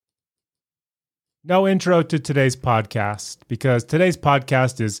No intro to today's podcast because today's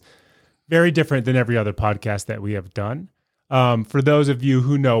podcast is very different than every other podcast that we have done. For those of you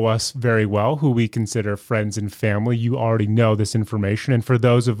who know us very well, who we consider friends and family, you already know this information. And for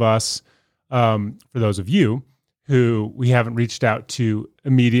those of you who we haven't reached out to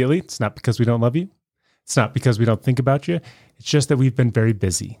immediately, it's not because we don't love you. It's not because we don't think about you. It's just that we've been very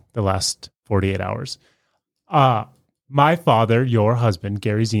busy the last 48 hours. My father, your husband,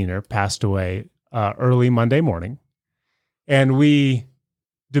 Gary Zener, passed away early Monday morning, and we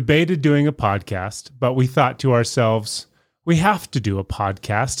debated doing a podcast, but we thought to ourselves, we have to do a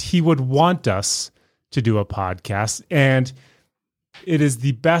podcast. He would want us to do a podcast, and it is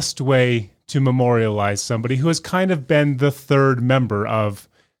the best way to memorialize somebody who has kind of been the third member of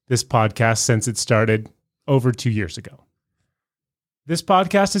this podcast since it started over 2 years ago. This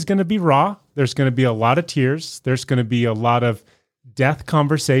podcast is going to be raw. There's going to be a lot of tears. There's going to be a lot of death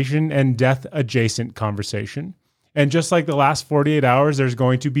conversation and death adjacent conversation. And just like the last 48 hours, there's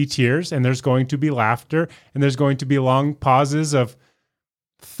going to be tears and there's going to be laughter and there's going to be long pauses of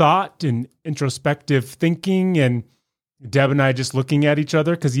thought and introspective thinking, and Deb and I just looking at each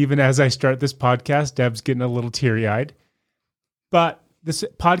other, because even as I start this podcast, Deb's getting a little teary-eyed. But this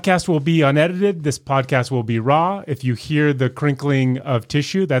podcast will be unedited. This podcast will be raw. If you hear the crinkling of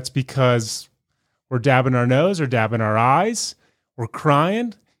tissue, that's because we're dabbing our nose or dabbing our eyes. We're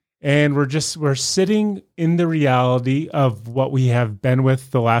crying, and we're sitting in the reality of what we have been with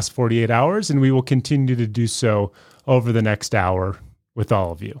the last 48 hours, and we will continue to do so over the next hour with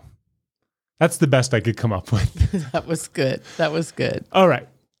all of you. That's the best I could come up with. That was good. That was good. All right.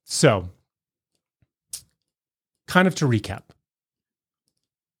 So, kind of to recap.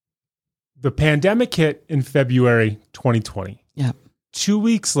 The pandemic hit in February 2020. Yeah. 2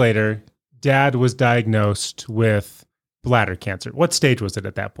 weeks later, Dad was diagnosed with bladder cancer. What stage was it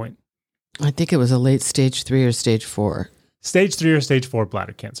at that point? I think it was a late stage 3 or stage 4. Stage 3 or stage 4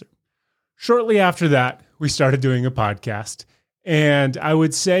 bladder cancer. Shortly after that, we started doing a podcast. And I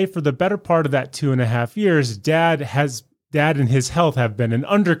would say for the better part of that 2.5 years, Dad and his health have been an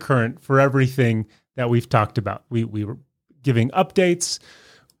undercurrent for everything that we've talked about. We were giving updates.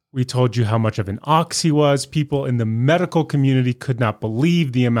 We told you how much of an ox he was. People in the medical community could not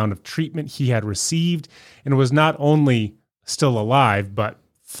believe the amount of treatment he had received and was not only still alive, but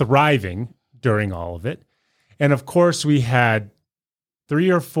thriving during all of it. And of course, we had 3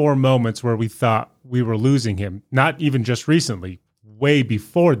 or 4 moments where we thought we were losing him, not even just recently, way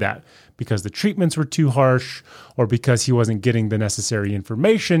before that, because the treatments were too harsh or because he wasn't getting the necessary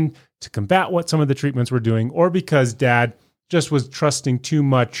information to combat what some of the treatments were doing, or because Dad just was trusting too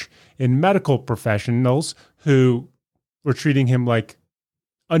much in medical professionals who were treating him like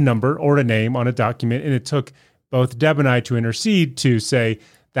a number or a name on a document. And it took both Deb and I to intercede to say,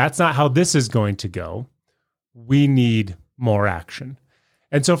 that's not how this is going to go. We need more action.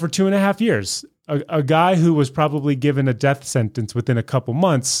 And so for 2.5 years, a guy who was probably given a death sentence within a couple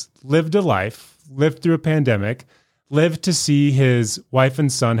months lived a life, lived through a pandemic, lived to see his wife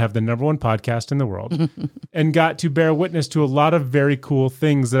and son have the number 1 podcast in the world, and got to bear witness to a lot of very cool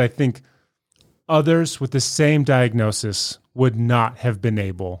things that I think others with the same diagnosis would not have been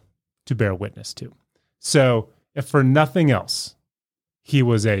able to bear witness to. So, if for nothing else, he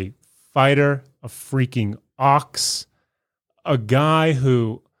was a fighter, a freaking ox, a guy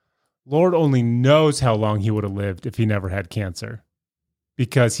who, Lord only knows how long he would have lived if he never had cancer,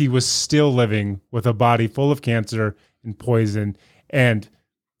 because he was still living with a body full of cancer and poison. And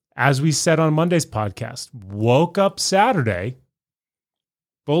as we said on Monday's podcast, woke up Saturday,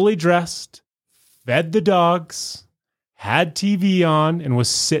 fully dressed, fed the dogs, had TV on, and was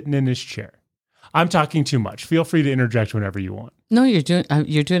sitting in his chair. I'm talking too much. Feel free to interject whenever you want. No, you're doing a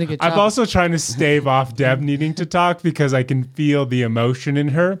good job. I'm also trying to stave off Deb needing to talk because I can feel the emotion in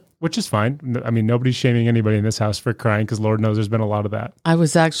her, which is fine. I mean, nobody's shaming anybody in this house for crying because Lord knows there's been a lot of that. I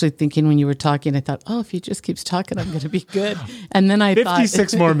was actually thinking when you were talking, I thought, oh, if he just keeps talking, I'm going to be good. And then I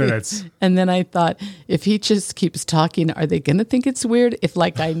 56 more minutes. And then I thought, if he just keeps talking, are they going to think it's weird if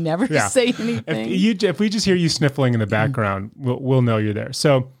I never say anything? If we just hear you sniffling in the background, we'll know you're there.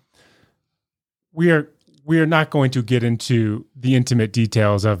 So we are not going to get into the intimate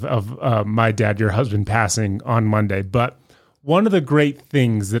details of my dad, your husband, passing on Monday. But one of the great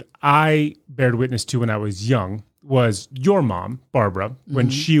things that I bared witness to when I was young was your mom, Barbara, when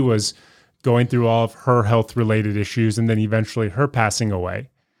she was going through all of her health-related issues and then eventually her passing away.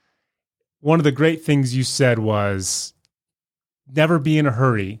 One of the great things you said was never be in a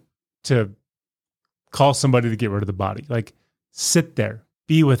hurry to call somebody to get rid of the body. Like, sit there.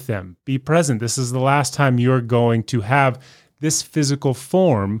 Be with them. Be present. This is the last time you're going to have this physical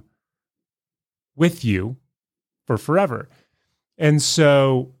form with you for forever. And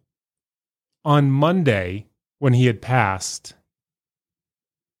so on Monday, when he had passed,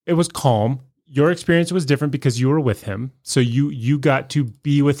 it was calm. Your experience was different because you were with him. So you got to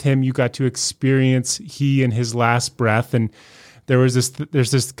be with him. You got to experience he and his last breath. And there's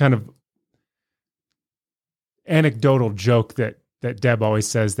this kind of anecdotal joke that Deb always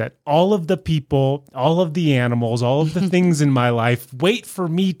says, that all of the people, all of the animals, all of the things in my life wait for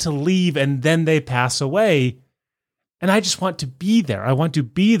me to leave and then they pass away. And I just want to be there. I want to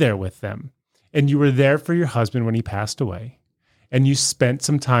be there with them. And you were there for your husband when he passed away. And you spent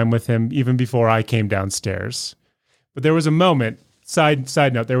some time with him even before I came downstairs. But there was a moment,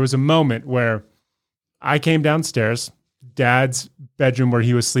 side note, there was a moment where I came downstairs. Dad's bedroom where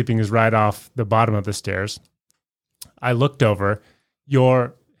he was sleeping is right off the bottom of the stairs. I looked over.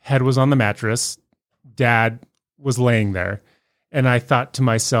 Your head was on the mattress. Dad was laying there. And I thought to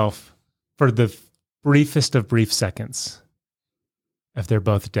myself, for the briefest of brief seconds, if they're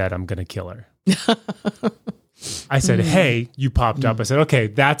both dead, I'm going to kill her. I said, hey, you popped up. I said, okay,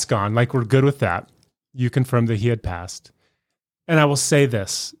 that's gone. Like, we're good with that. You confirmed that he had passed. And I will say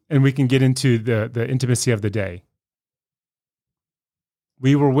this, and we can get into the intimacy of the day.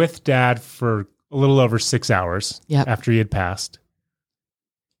 We were with Dad for a little over 6 hours after he had passed.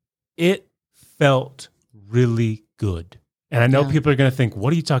 It felt really good. And I know people are going to think,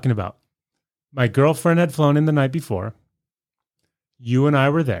 what are you talking about? My girlfriend had flown in the night before. You and I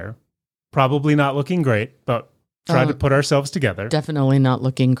were there. Probably not looking great, but tried to put ourselves together. Definitely not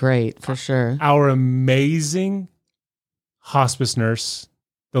looking great, for sure. Our amazing hospice nurse,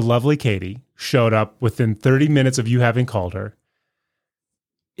 the lovely Katie, showed up within 30 minutes of you having called her.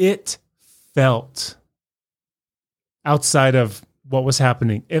 It felt, outside of what was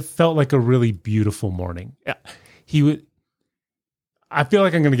happening, it felt like a really beautiful morning. I feel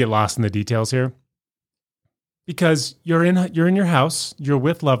like I'm going to get lost in the details here, because you're in your house, you're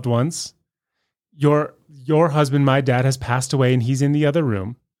with loved ones. Your husband, my dad, has passed away and he's in the other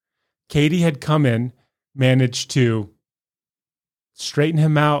room. Katie had come in, managed to straighten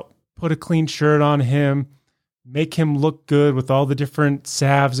him out, put a clean shirt on him, make him look good with all the different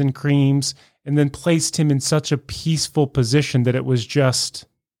salves and creams, and then placed him in such a peaceful position that it was just,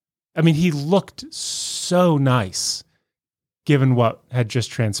 I mean, he looked so nice given what had just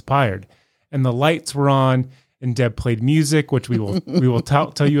transpired. And the lights were on, and Deb played music, which we will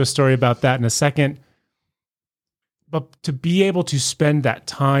tell you a story about that in a second. But to be able to spend that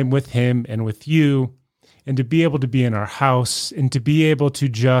time with him and with you, and to be able to be in our house, and to be able to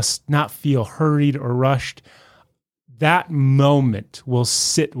just not feel hurried or rushed, that moment will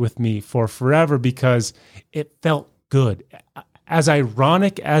sit with me for forever because it felt good. As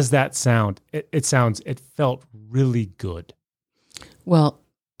ironic as that it sounds, it felt really good. Well,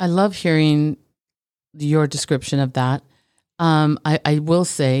 I love hearing your description of that. I will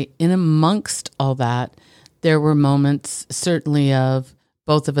say, in amongst all that, there were moments certainly of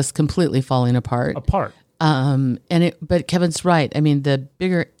both of us completely falling apart. But Kevin's right. I mean, the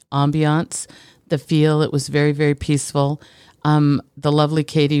bigger ambiance, the feel, it was very, very peaceful. The lovely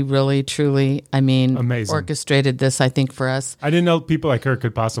Katie really, truly, amazing, orchestrated this, I think, for us. I didn't know people like her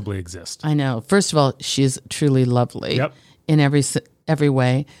could possibly exist. I know. First of all, she's truly lovely in every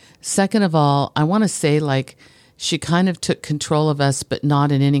way. Second of all, I want to say, like, she kind of took control of us, but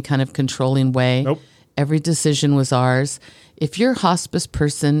not in any kind of controlling way. Nope. Every decision was ours. If your hospice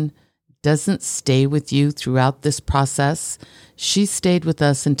person doesn't stay with you throughout this process, she stayed with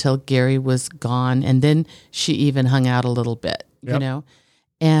us until Gary was gone. And then she even hung out a little bit, you know?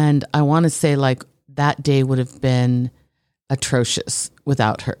 And I want to say, like, that day would have been atrocious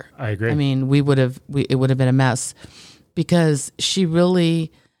without her. I agree. I mean, it would have been a mess, because she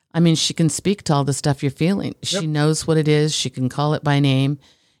really, she can speak to all the stuff you're feeling. She knows what it is. She can call it by name.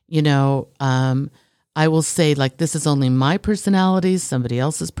 You know, I will say, like, this is only my personality. Somebody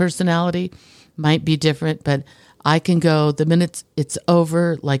else's personality might be different, but I can go, the minute it's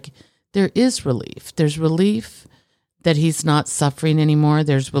over, like, there is relief. There's relief that he's not suffering anymore.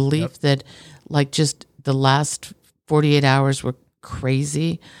 There's relief that, like, just the last 48 hours were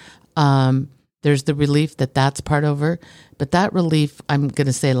crazy. There's the relief that that's part over, but that relief, I'm going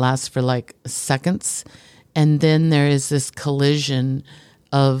to say, lasts for like seconds. And then there is this collision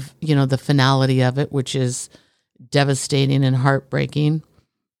of, you know, the finality of it, which is devastating and heartbreaking.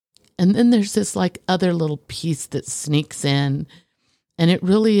 And then there's this like other little piece that sneaks in. And it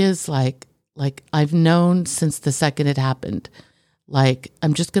really is like I've known since the second it happened, like,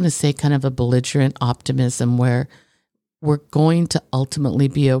 I'm just going to say kind of a belligerent optimism where we're going to ultimately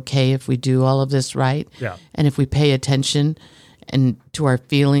be okay if we do all of this right. Yeah. And if we pay attention and to our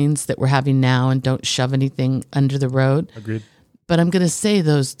feelings that we're having now, and don't shove anything under the road. Agreed. But I'm going to say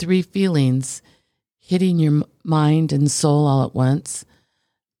those three feelings hitting your mind and soul all at once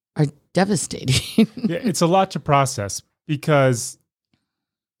are devastating. Yeah, it's a lot to process because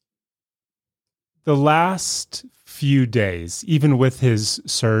the last few days, even with his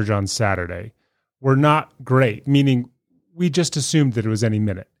surge on Saturday, were not great, meaning we just assumed that it was any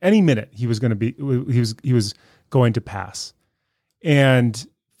minute he was going to be, he was going to pass. And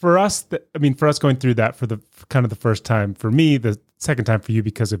for us, for us going through that for the kind of the first time for me, the second time for you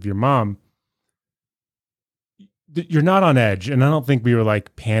because of your mom, you're not on edge. And I don't think we were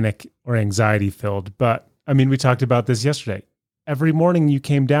like panic or anxiety filled, but I mean, we talked about this yesterday. Every morning you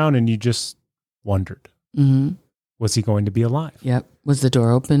came down and you just wondered, was he going to be alive? Yep. Was the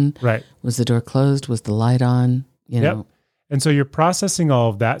door open? Right. Was the door closed? Was the light on? You know? And so you're processing all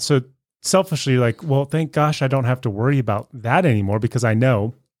of that. So selfishly, you're like, well, thank gosh, I don't have to worry about that anymore because I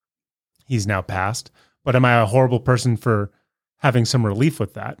know he's now passed. But am I a horrible person for having some relief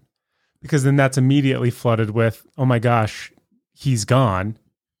with that? Because then that's immediately flooded with, oh my gosh, he's gone.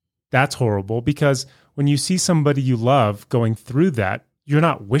 That's horrible. Because when you see somebody you love going through that, you're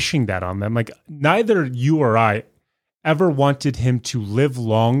not wishing that on them. Like neither you or I ever wanted him to live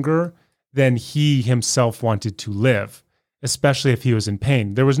longer than he himself wanted to live, especially if he was in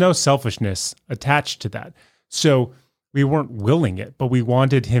pain. There was no selfishness attached to that. So we weren't willing it, but we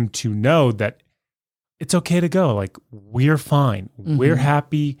wanted him to know that it's okay to go. Like, we're fine. We're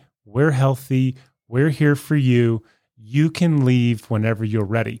happy. We're healthy. We're here for you. You can leave whenever you're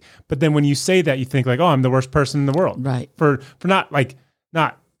ready. But then when you say that, you think like, oh, I'm the worst person in the world. Right. For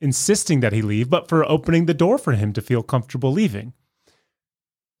not insisting that he leave, but for opening the door for him to feel comfortable leaving.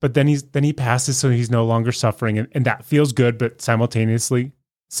 But then he passes, so he's no longer suffering, and that feels good, but simultaneously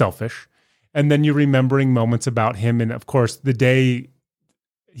selfish. And then you're remembering moments about him, and of course, the day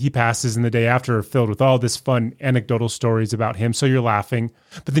he passes and the day after are filled with all this fun anecdotal stories about him. So you're laughing,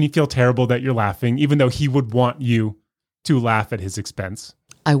 but then you feel terrible that you're laughing, even though he would want you to laugh at his expense.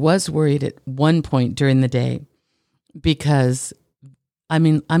 I was worried at one point during the day because,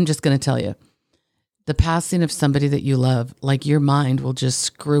 I'm just going to tell you, the passing of somebody that you love, like your mind will just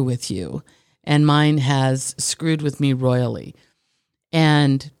screw with you. And mine has screwed with me royally.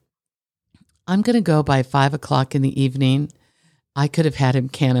 And I'm going to go by 5:00 in the evening. I could have had him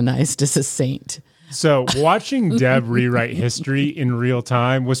canonized as a saint. So watching Deb rewrite history in real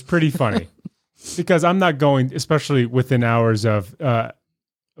time was pretty funny because I'm not going, especially within hours of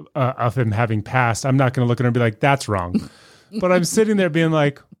him having passed, I'm not going to look at her and be like, that's wrong. But I'm sitting there being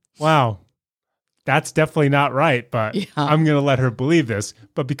like, wow, that's definitely not right, but I'm going to let her believe this.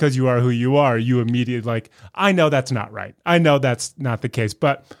 But because you are who you are, you immediately like, I know that's not right. I know that's not the case.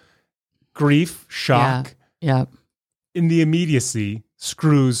 But grief, shock, in the immediacy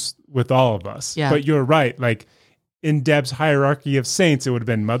screws with all of us. Yeah. But you're right. Like in Deb's hierarchy of saints, it would have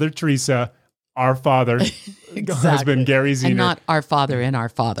been Mother Teresa, our father, husband Gary Zener. And not our father and our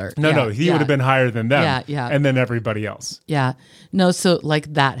father. No, he would have been higher than them. Yeah. And then everybody else. Yeah. No, so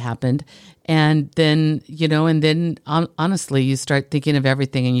like that happened. And then, honestly, you start thinking of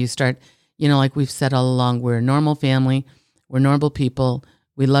everything and you start, like we've said all along, we're a normal family. We're normal people.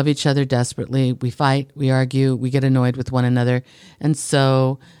 We love each other desperately. We fight, we argue, we get annoyed with one another. And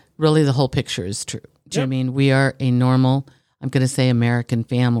so really the whole picture is true. Do you know what I mean? We are a normal, I'm going to say American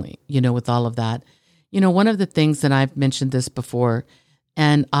family, with all of that. One of the things that I've mentioned this before,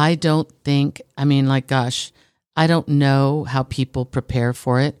 and I don't think, I don't know how people prepare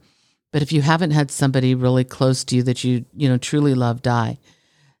for it. But if you haven't had somebody really close to you that you truly love die,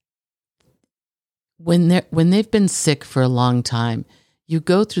 when they've been sick for a long time, you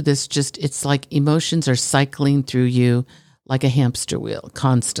go through this it's like emotions are cycling through you like a hamster wheel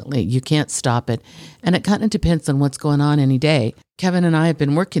constantly. You can't stop it. And it kind of depends on what's going on any day. Kevin and I have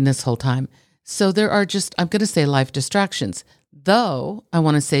been working this whole time. So there are I'm going to say life distractions. Though I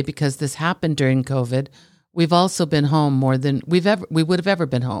want to say because this happened during COVID, we've also been home more than we would have ever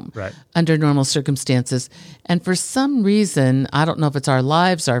been home under normal circumstances. And for some reason, I don't know if it's our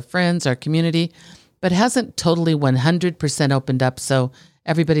lives, our friends, our community, but hasn't totally 100% opened up. So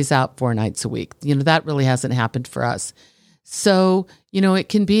everybody's out 4 nights a week. That really hasn't happened for us. So, it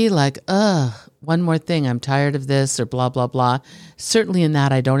can be like, one more thing. I'm tired of this or blah, blah, blah. Certainly in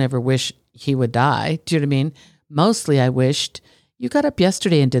that, I don't ever wish he would die. Do you know what I mean? Mostly I wished you got up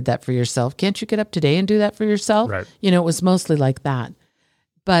yesterday and did that for yourself. Can't you get up today and do that for yourself? Right. It was mostly like that.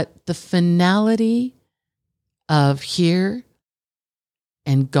 But the finality of here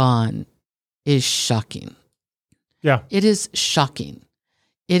and gone is shocking. Yeah. It is shocking.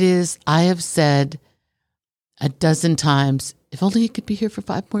 It is, I have said a dozen times, if only he could be here for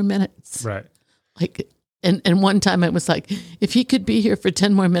 5 more minutes. Right. Like, and one time I was like, if he could be here for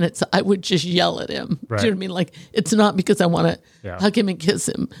 10 more minutes, I would just yell at him. Right. Do you know what I mean? Like, it's not because I want to hug him and kiss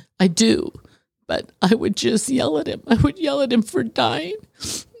him. I do. But I would just yell at him. I would yell at him for dying.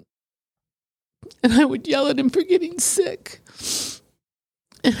 And I would yell at him for getting sick.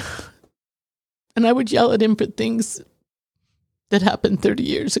 And I would yell at him for things that happened 30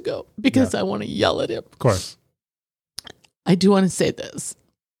 years ago because I want to yell at him. Of course. I do want to say this.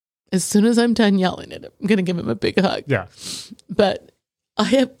 As soon as I'm done yelling at him, I'm going to give him a big hug. Yeah. But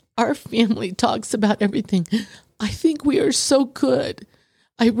our family talks about everything. I think we are so good.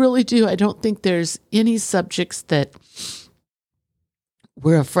 I really do. I don't think there's any subjects that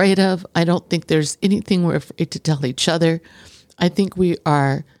we're afraid of. I don't think there's anything we're afraid to tell each other. I think we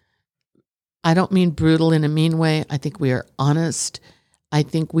are, I don't mean brutal in a mean way. I think we are honest. I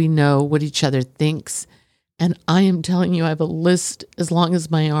think we know what each other thinks. And I am telling you, I have a list as long as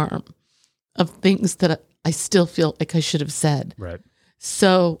my arm of things that I still feel like I should have said. Right.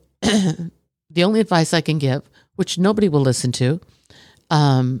 So the only advice I can give, which nobody will listen to,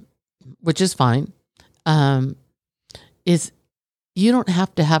 which is fine, is you don't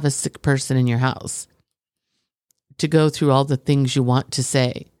have to have a sick person in your house to go through all the things you want to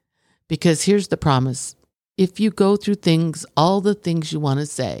say. Because here's the promise. If you go through things, all the things you want to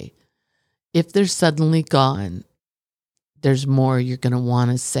say, if they're suddenly gone, there's more you're going to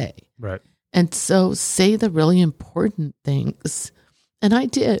want to say. Right. And so say the really important things. And I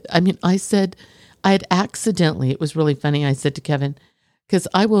did. I mean, I said, I had accidentally, it was really funny. I said to Kevin, because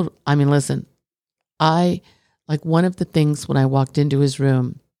listen, like one of the things when I walked into his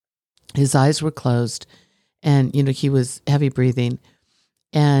room, his eyes were closed and, he was heavy breathing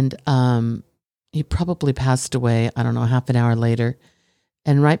and he probably passed away, I don't know, half an hour later.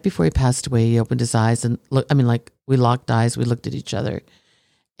 And right before he passed away, he opened his eyes and we locked eyes, we looked at each other.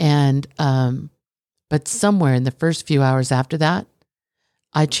 And, but somewhere in the first few hours after that,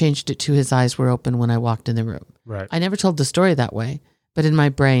 I changed it to his eyes were open when I walked in the room. Right. I never told the story that way, but in my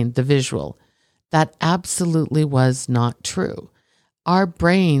brain, the visual, that absolutely was not true. Our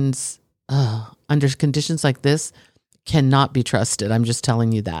brains, under conditions like this, cannot be trusted. I'm just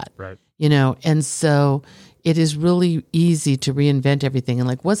telling you that. Right. And so it is really easy to reinvent everything. And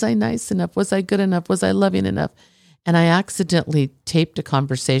like, was I nice enough? Was I good enough? Was I loving enough? And I accidentally taped a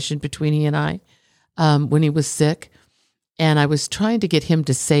conversation between he and I when he was sick. And I was trying to get him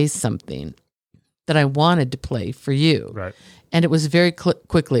to say something that I wanted to play for you. Right. And it was very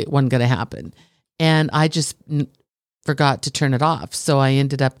quickly, it wasn't going to happen. And I just forgot to turn it off. So I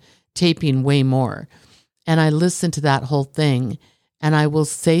ended up taping way more. And I listened to that whole thing. And I will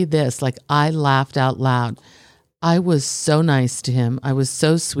say this, like I laughed out loud. I was so nice to him. I was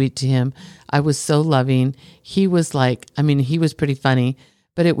so sweet to him. I was so loving. He was like, he was pretty funny,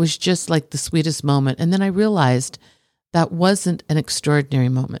 but it was just like the sweetest moment. And then I realized that wasn't an extraordinary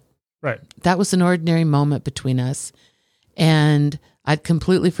moment. Right. That was an ordinary moment between us. And I'd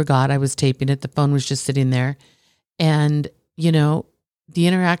completely forgot I was taping it. The phone was just sitting there. And, the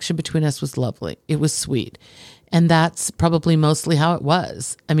interaction between us was lovely. It was sweet. And that's probably mostly how it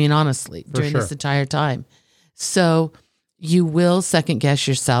was. Honestly, during this entire time. So you will second guess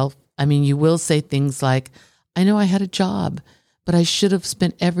yourself. You will say things like, I know I had a job, but I should have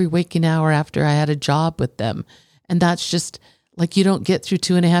spent every waking hour after I had a job with them. And that's just like, you don't get through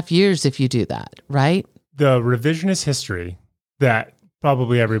 2.5 years if you do that, right? The revisionist history that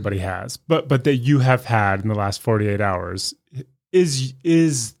probably everybody has, but that you have had in the last 48 hours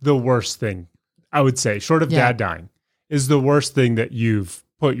is the worst thing, I would say, short of dad dying, is the worst thing that you've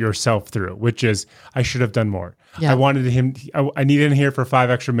put yourself through, which is, I should have done more. Yeah. I needed him here for 5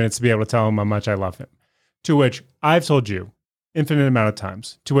 extra minutes to be able to tell him how much I love him. To which I've told you infinite amount of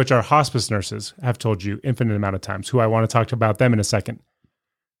times, to which our hospice nurses have told you infinite amount of times, who I want to talk about them in a second.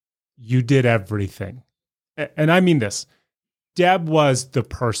 You did everything. And I mean this. Dad was the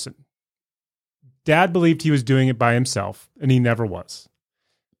person. Dad believed he was doing it by himself, and he never was.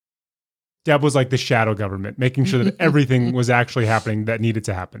 Dad was like the shadow government, making sure that everything was actually happening that needed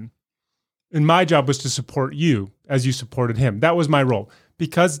to happen. And my job was to support you as you supported him. That was my role.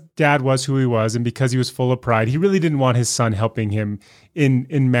 Because Dad was who he was, and because he was full of pride, he really didn't want his son helping him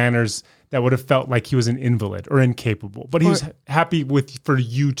in manners that would have felt like he was an invalid or incapable. But he was happy for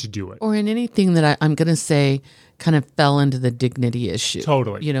you to do it. Or in anything that I'm going to say kind of fell into the dignity issue.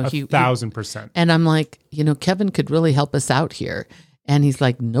 Totally. 1,000%. And I'm like, Kevin could really help us out here. And he's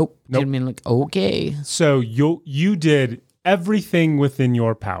like, nope. You know what I mean? Okay. So you did everything within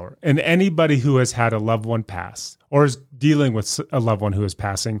your power. And anybody who has had a loved one pass or is dealing with a loved one who is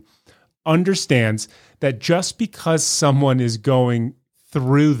passing, understands that just because someone is going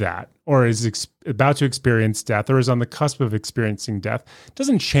through that or is about to experience death or is on the cusp of experiencing death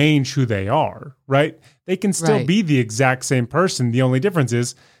doesn't change who they are, right? They can still be the exact same person. The only difference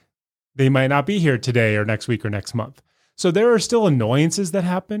is they might not be here today or next week or next month. So there are still annoyances that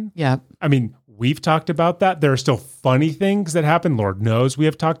happen. Yeah. I mean, we've talked about that. There are still funny things that happen. Lord knows we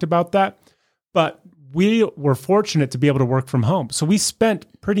have talked about that. But we were fortunate to be able to work from home. So we spent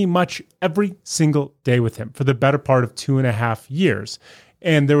pretty much every single day with him for the better part of 2.5 years.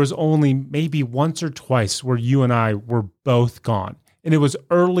 And there was only maybe once or twice where you and I were both gone. And it was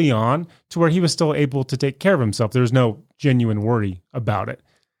early on to where he was still able to take care of himself. There was no genuine worry about it.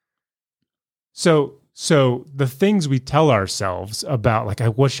 So the things we tell ourselves about, like, I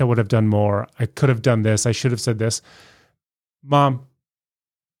wish I would have done more. I could have done this. I should have said this. Mom,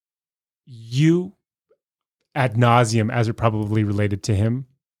 you ad nauseum, as it probably related to him,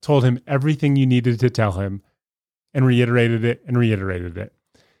 told him everything you needed to tell him and reiterated it and reiterated it.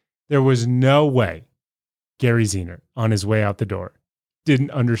 There was no way Gary Zehner, on his way out the door,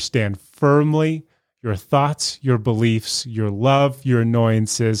 didn't understand firmly your thoughts, your beliefs, your love, your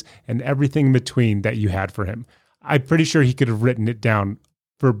annoyances, and everything in between that you had for him. I'm pretty sure he could have written it down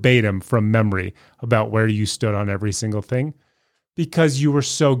verbatim from memory about where you stood on every single thing because you were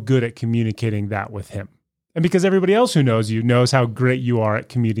so good at communicating that with him. And because everybody else who knows you knows how great you are at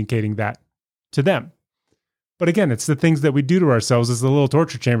communicating that to them. But again, it's the things that we do to ourselves as the little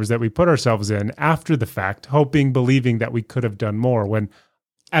torture chambers that we put ourselves in after the fact, hoping, believing that we could have done more when,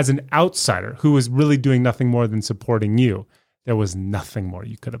 as an outsider who was really doing nothing more than supporting you, there was nothing more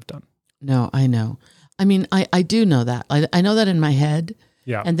you could have done. No, I know. I mean, I do know that. I know that in my head.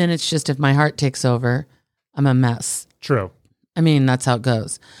 Yeah. And then it's just if my heart takes over, I'm a mess. True. I mean, that's how it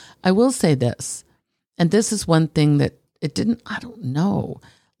goes. I will say this, and this is one thing that I don't know.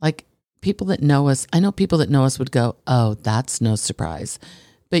 Like, people that know us, I know people that know us would go, oh, that's no surprise.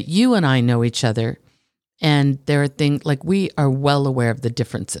 But you and I know each other, and there are things, like, we are well aware of the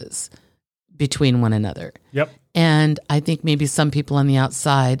differences between one another. Yep. And I think maybe some people on the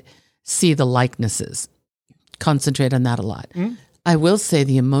outside see the likenesses, concentrate on that a lot. Mm. I will say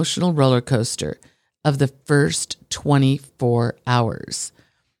the emotional roller coaster of the first 24 hours,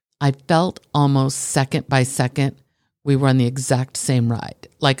 I felt almost second by second we were on the exact same ride,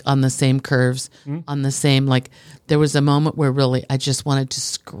 like on the same curves, on the same, like, there was a moment where really I just wanted to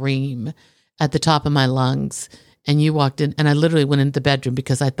scream at the top of my lungs. And you walked in, and I literally went into the bedroom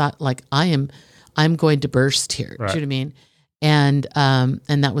because I thought, like, I'm going to burst here. Right. Do you know what I mean?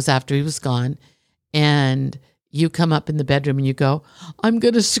 And that was after he was gone. And you come up in the bedroom and you go, I'm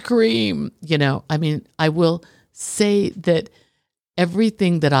going to scream. You know, I mean, I will say that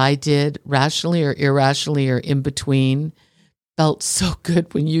everything that I did, rationally or irrationally or in between, felt so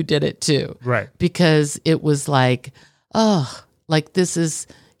good when you did it too. Right. Because it was like, oh, like,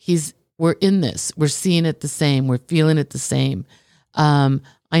 we're in this. We're seeing it the same. We're feeling it the same. I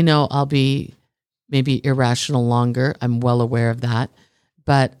know I'll be maybe irrational longer. I'm well aware of that.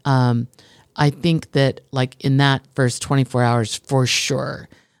 But I think that, like, in that first 24 hours, for sure,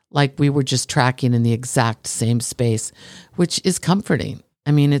 like, we were just tracking in the exact same space, which is comforting.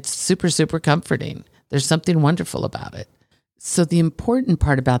 I mean, it's super, super comforting. There's something wonderful about it. So the important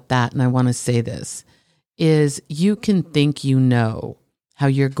part about that, and I want to say this, is you can think you know how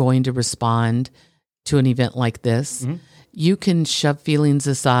you're going to respond to an event like this. Mm-hmm. You can shove feelings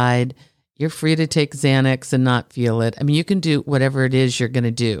aside. You're free to take Xanax and not feel it. I mean, you can do whatever it is you're going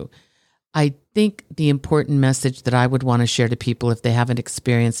to do. I think the important message that I would want to share to people if they haven't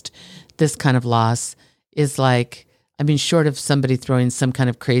experienced this kind of loss is, like, I mean, short of somebody throwing some kind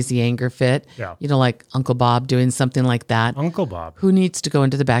of crazy anger fit, you know, like Uncle Bob doing something like that. Uncle Bob. Who needs to go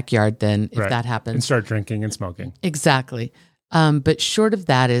into the backyard then if that happens? And start drinking and smoking. Exactly. But short of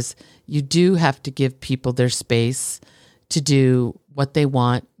that is you do have to give people their space to do what they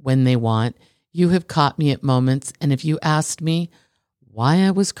want when they want. You have caught me at moments, and if you asked me why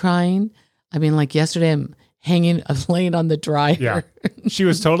I was crying, I mean, like yesterday, I'm laying on the dryer. Yeah, she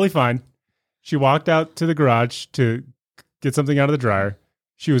was totally fine. She walked out to the garage to get something out of the dryer.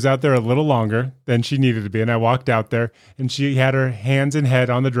 She was out there a little longer than she needed to be, and I walked out there, and she had her hands and head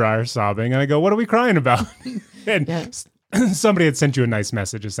on the dryer sobbing, and I go, what are we crying about? And somebody had sent you a nice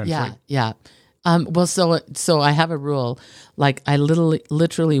message, essentially. Yeah. Well, so I have a rule, like, I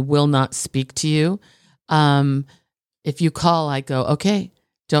literally will not speak to you. If you call, I go, okay,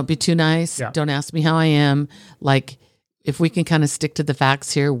 don't be too nice. Yeah. Don't ask me how I am. Like, if we can kind of stick to the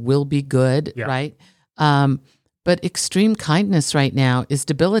facts here, we'll be good, right? But extreme kindness right now is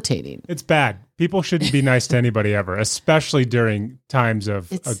debilitating. It's bad. People shouldn't be nice to anybody ever, especially during times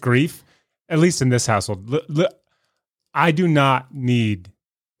of grief. at least in this household, I do not need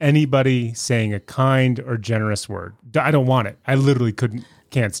anybody saying a kind or generous word. I don't want it. I literally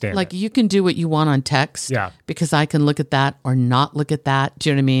can't stand Like it. you can do what you want on text. Yeah. Because I can look at that or not look at that. Do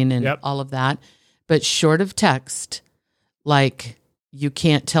you know what I mean? And Yep. all of that. But short of text, like you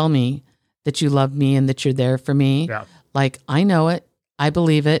can't tell me that you love me and that you're there for me. Yeah. Like I know it. I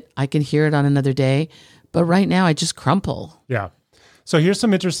believe it. I can hear it on another day. But right now I just crumple. Yeah. So here's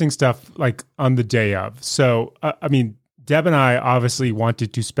some interesting stuff like on the day of. So, I mean, Deb and I obviously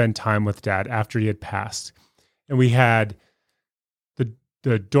wanted to spend time with Dad after he had passed. And we had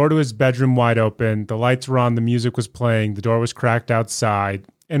the door to his bedroom wide open. The lights were on. The music was playing. The door was cracked outside.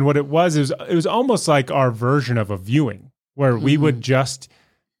 And what it was almost like our version of a viewing where we would just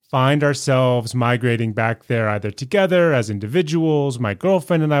find ourselves migrating back there either together as individuals. My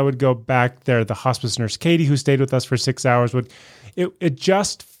girlfriend and I would go back there. The hospice nurse, Katie, who stayed with us for 6 hours, it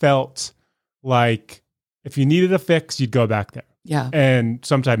just felt like if you needed a fix, you'd go back there. Yeah. And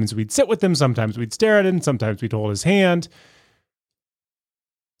sometimes we'd sit with him. Sometimes we'd stare at him. Sometimes we'd hold his hand.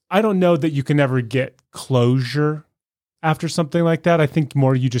 I don't know that you can ever get closure after something like that. I think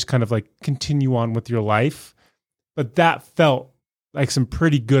more you just kind of like continue on with your life. But that felt like some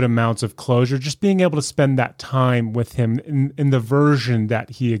pretty good amounts of closure, just being able to spend that time with him in the version that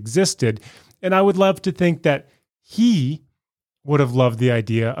he existed. And I would love to think that he would have loved the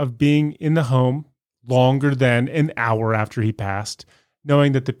idea of being in the home longer than an hour after he passed,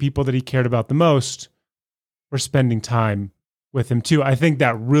 knowing that the people that he cared about the most were spending time with him too. I think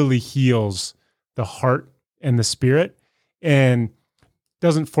that really heals the heart and the spirit and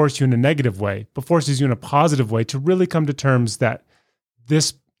doesn't force you in a negative way, but forces you in a positive way to really come to terms that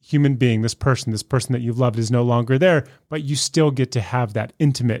this human being, this person that you've loved is no longer there, but you still get to have that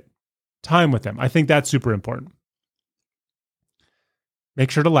intimate time with them. I think that's super important.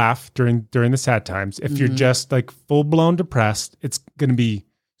 Make sure to laugh during the sad times. If you're just like full-blown depressed, it's going to be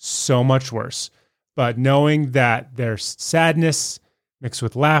so much worse. But knowing that there's sadness mixed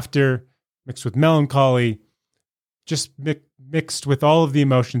with laughter, mixed with melancholy, just mixed with all of the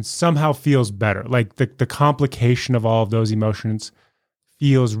emotions somehow feels better. Like the complication of all of those emotions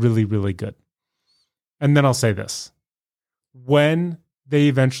feels really, really good. And then I'll say this. When they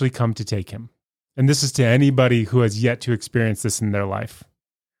eventually come to take him, and this is to anybody who has yet to experience this in their life,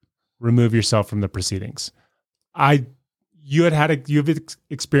 remove yourself from the proceedings. You've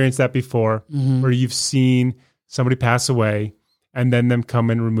experienced that before, where you've seen somebody pass away and then them come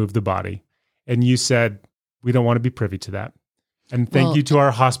and remove the body. And you said, we don't want to be privy to that. And thank you to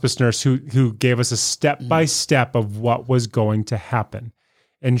our hospice nurse who gave us a step-by-step of what was going to happen.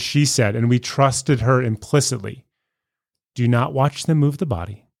 And she said, and we trusted her implicitly, do not watch them move the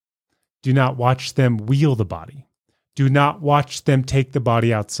body. Do not watch them wheel the body. Do not watch them take the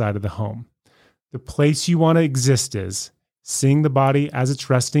body outside of the home. The place you want to exist is seeing the body as it's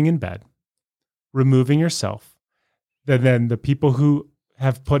resting in bed, removing yourself. Then the people who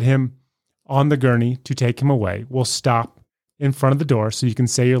have put him on the gurney to take him away will stop in front of the door so you can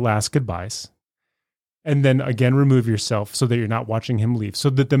say your last goodbyes. And then again, remove yourself so that you're not watching him leave. So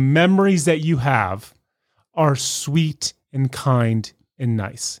that the memories that you have are sweet and kind and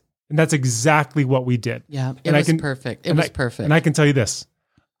nice. And that's exactly what we did. Yeah, it was perfect. It was perfect. And I can tell you this.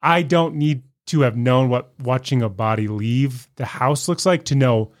 I don't need to have known what watching a body leave the house looks like to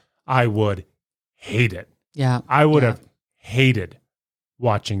know I would hate it. Yeah. I would have hated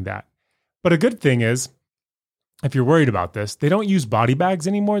watching that. But a good thing is, if you're worried about this, they don't use body bags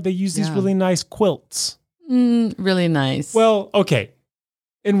anymore. They use these really nice quilts. Really nice. Well, okay.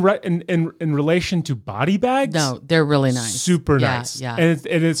 In relation to body bags, no, they're really nice. Super nice. Yeah. And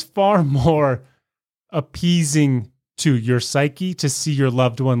it's far more appeasing to your psyche to see your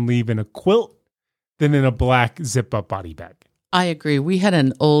loved one leave in a quilt than in a black zip-up body bag. I agree. We had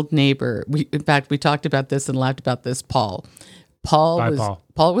an old neighbor. In fact, we talked about this and laughed about this, Paul. Paul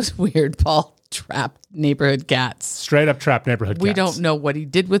was weird. Paul trapped neighborhood cats. Straight up trapped neighborhood cats. We don't know what he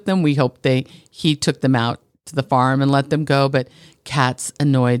did with them. We hope he took them out to the farm and let them go, but cats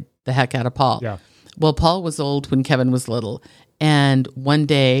annoyed the heck out of Paul. Yeah. Well, Paul was old when Kevin was little. And one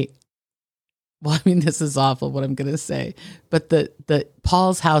day, well, I mean, this is awful what I'm going to say, but the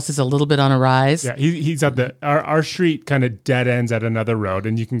Paul's house is a little bit on a rise. Yeah, he's at our street kind of dead ends at another road,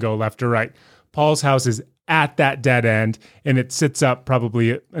 and you can go left or right. Paul's house is at that dead end, and it sits up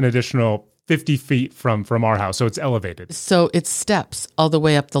probably an additional 50 feet from our house, so it's elevated. So it's steps all the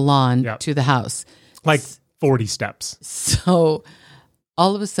way up the lawn to the house. Like 40 steps. So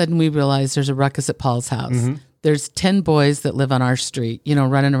all of a sudden we realize there's a ruckus at Paul's house. There's 10 boys that live on our street,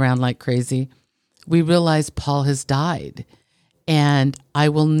 running around like crazy. We realize Paul has died. And I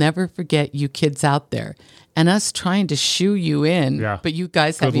will never forget you kids out there and us trying to shoo you in, Yeah. but you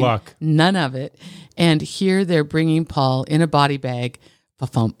guys Good having luck. none of it. And here they're bringing Paul in a body bag,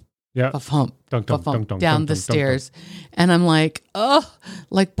 fa-thump, Yeah. fa-thump, Dunk, dunk, fa-thump, dunk, dunk, down dunk, the dunk, dunk, stairs. And I'm like, oh,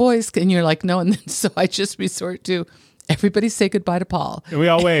 like boys. And you're like, no. And then so I just resort to everybody say goodbye to Paul. And we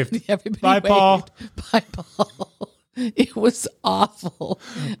all waved. Everybody Bye, waved. Paul. Bye, Paul. It was awful.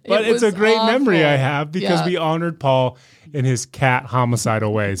 But it's a great memory I have because Yeah. we honored Paul in his cat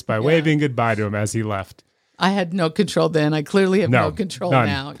homicidal ways by waving goodbye to him as he left. I had no control then. I clearly have No, no control none.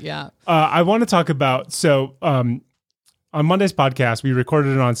 now. Yeah. I want to talk about, on Monday's podcast, we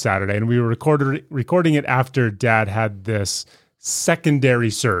recorded it on Saturday, and we were recording it after Dad had this secondary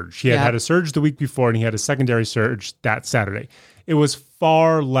surge. He had a surge the week before, and he had a secondary surge that Saturday. It was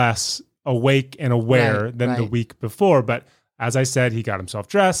far less awake and aware than the week before, but as I said, he got himself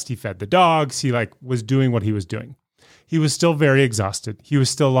dressed, he fed the dogs, he was doing what he was doing. He was still very exhausted. He was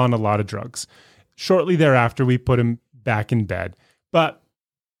still on a lot of drugs. Shortly thereafter, we put him back in bed. But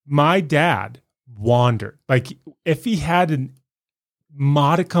my dad wandered. Like, if he had a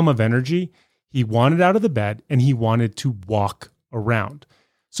modicum of energy, he wanted out of the bed and he wanted to walk around.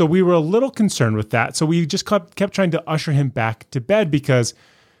 So we were a little concerned with that. So we just kept trying to usher him back to bed because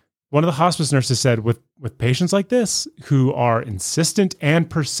one of the hospice nurses said with patients like this who are insistent and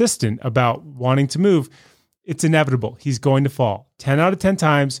persistent about wanting to move, it's inevitable. He's going to fall. 10 out of 10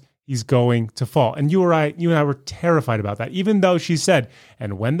 times, he's going to fall. And you and I were terrified about that, even though she said,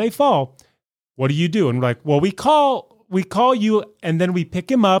 and when they fall, what do you do? And we're like, well, we call you and then we pick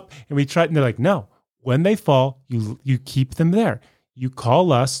him up and we try. And they're like, no, when they fall, you keep them there. You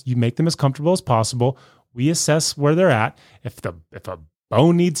call us, you make them as comfortable as possible. We assess where they're at. If a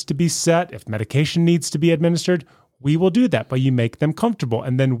bone needs to be set, if medication needs to be administered, we will do that, but you make them comfortable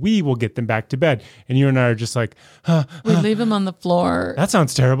and then we will get them back to bed. And you and I are just like, We leave him on the floor. that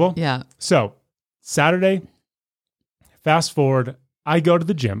sounds terrible. Yeah. So Saturday, fast forward, I go to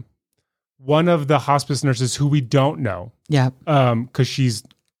the gym. One of the hospice nurses who we don't know, Yeah. because she's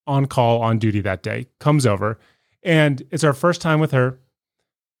on call on duty that day, comes over and it's our first time with her.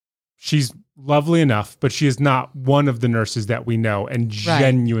 She's lovely enough, but she is not one of the nurses that we know and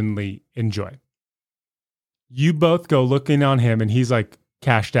genuinely enjoy. You both go looking on him and he's like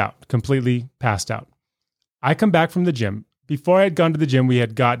cashed out, completely passed out. I come back from the gym. Before I had gone to the gym, we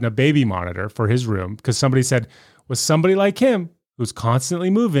had gotten a baby monitor for his room because somebody said, with somebody like him who's constantly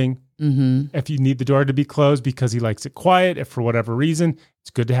moving, if you need the door to be closed because he likes it quiet, if for whatever reason,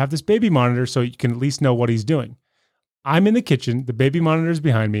 it's good to have this baby monitor so you can at least know what he's doing. I'm in the kitchen. The baby monitor is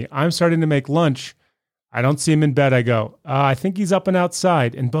behind me. I'm starting to make lunch. I don't see him in bed. I go, I think he's up and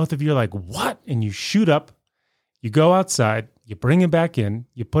outside. And both of you are like, what? And you shoot up. You go outside. You bring him back in.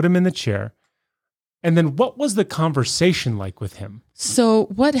 You put him in the chair. And then what was the conversation like with him? So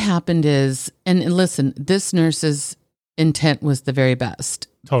what happened is, and listen, this nurse's intent was the very best.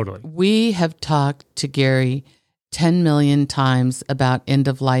 Totally. We have talked to Gary 10 million times about end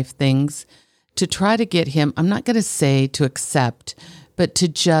of life things to try to get him, I'm not going to say to accept, but to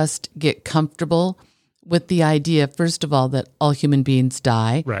just get comfortable with the idea, first of all, that all human beings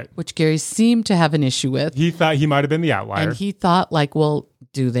die, Right. which Gary seemed to have an issue with. He thought he might have been the outlier. And he thought like, well,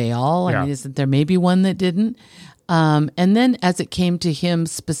 do they all? Yeah. I mean, isn't there maybe one that didn't? And then as it came to him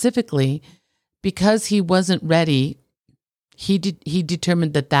specifically, because he wasn't ready, he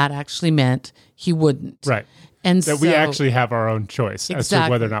determined that actually meant he wouldn't. Right. And That so, we actually have our own choice as to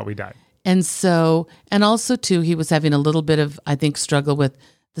whether or not we die. And so, and also too, he was having a little bit of, I think, struggle with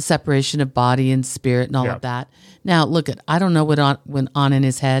the separation of body and spirit and all of that. Now, look, I don't know what went on in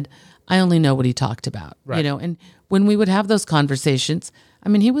his head. I only know what he talked about, Right. and when we would have those conversations, I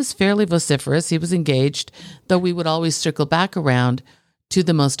mean, he was fairly vociferous. He was engaged, though we would always circle back around to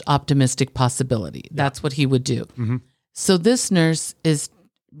the most optimistic possibility. That's what he would do. Mm-hmm. So this nurse is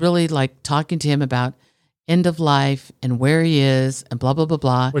really like talking to him about end of life and where he is and blah, blah, blah,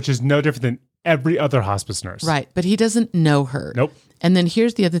 blah. Which is no different than every other hospice nurse. Right. But he doesn't know her. Nope. And then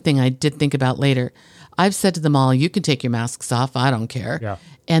here's the other thing I did think about later. I've said to them all, you can take your masks off. I don't care. Yeah.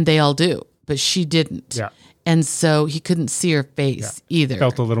 And they all do. But she didn't. Yeah. And so he couldn't see her face either.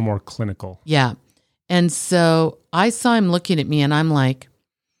 Felt a little more clinical. Yeah. And so I saw him looking at me and I'm like,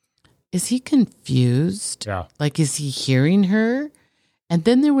 is he confused? Yeah. Like, is he hearing her? And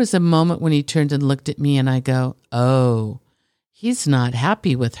then there was a moment when he turned and looked at me and I go, oh, he's not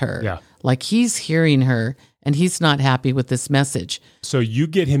happy with her. Yeah. Like he's hearing her and he's not happy with this message. So you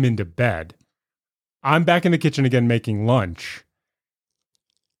get him into bed. I'm back in the kitchen again making lunch.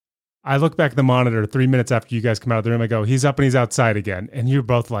 I look back at the monitor 3 minutes after you guys come out of the room. I go, he's up and he's outside again. And you're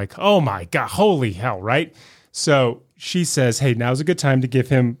both like, oh my God, holy hell, right? So she says, hey, now's a good time to give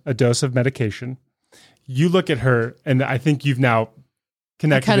him a dose of medication. You look at her, and I think you've now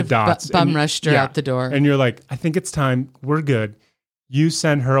connected the dots. Bum rushed her out the door. And you're like, I think it's time. We're good. You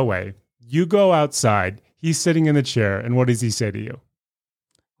send her away. You go outside. He's sitting in the chair. And what does he say to you?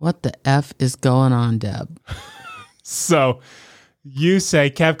 What the F is going on, Deb? So you say,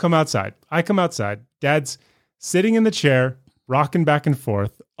 Kev, come outside. I come outside. Dad's sitting in the chair, rocking back and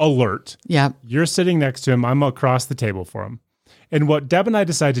forth, alert. Yeah. You're sitting next to him. I'm across the table for him. And what Deb and I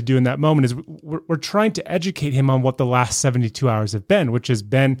decided to do in that moment is we're trying to educate him on what the last 72 hours have been, which has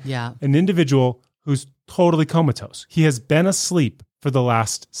been an individual who's totally comatose. He has been asleep for the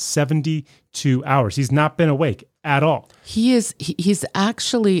last 72 hours. He's not been awake at all. He's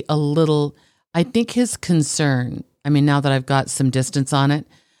actually a little, I think his concern, I mean, now that I've got some distance on it,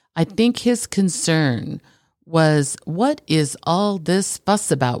 I think his concern was, what is all this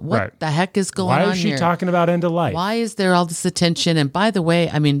fuss about? What the heck is going on here? Why is she talking about end of life? Why is there all this attention? And by the way,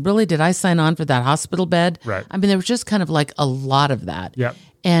 I mean, really, did I sign on for that hospital bed? Right. I mean, there was just kind of like a lot of that. Yep.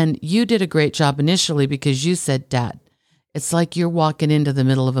 And you did a great job initially because you said, Dad, it's like you're walking into the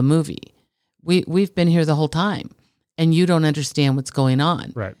middle of a movie. We've been here the whole time and you don't understand what's going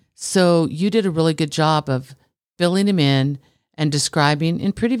on. Right. So you did a really good job of filling him in and describing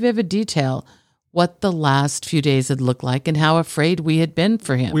in pretty vivid detail what the last few days had looked like and how afraid we had been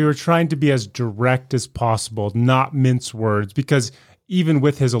for him. We were trying to be as direct as possible, not mince words, because even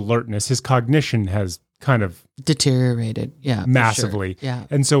with his alertness, his cognition has kind of deteriorated. Yeah. Massively. Sure. Yeah.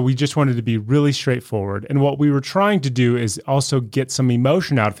 And so we just wanted to be really straightforward. And what we were trying to do is also get some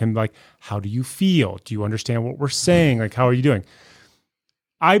emotion out of him. Like, how do you feel? Do you understand what we're saying? Like, how are you doing?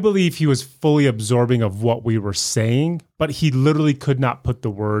 I believe he was fully absorbing of what we were saying, but he literally could not put the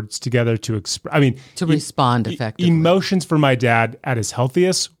words together to express. I mean, to respond effectively. Emotions for my dad at his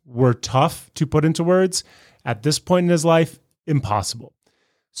healthiest were tough to put into words. At this point in his life, impossible.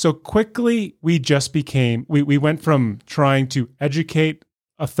 So quickly, we just became, we went from trying to educate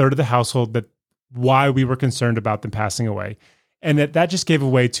a third of the household that why we were concerned about them passing away. And that just gave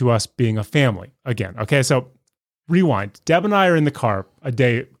away to us being a family again. Okay, so rewind. Deb and I are in the car a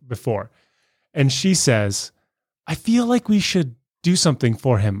day before, and she says, I feel like we should do something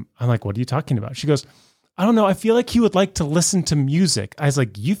for him. I'm like, what are you talking about? She goes, I don't know. I feel like he would like to listen to music. I was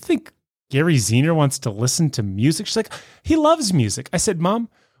like, you think Gary Zehner wants to listen to music? She's like, he loves music. I said, Mom,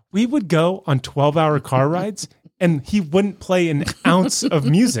 we would go on 12-hour car rides and he wouldn't play an ounce of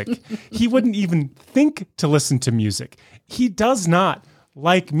music. He wouldn't even think to listen to music. He does not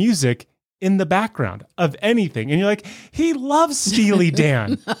like music in the background of anything. And you're like, he loves Steely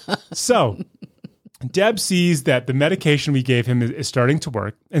Dan. So Deb sees that the medication we gave him is starting to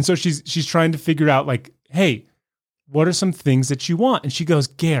work. And so she's trying to figure out like, hey, what are some things that you want? And she goes,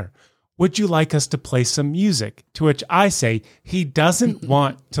 Gare, would you like us to play some music? To which I say, he doesn't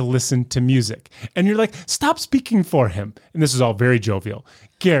want to listen to music. And you're like, stop speaking for him. And this is all very jovial.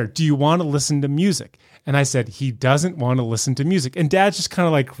 Gare, do you want to listen to music? And I said, he doesn't want to listen to music. And Dad's just kind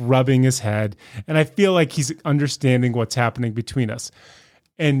of like rubbing his head. And I feel like he's understanding what's happening between us.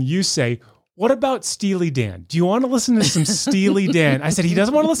 And you say, what about Steely Dan? Do you want to listen to some Steely Dan? I said, he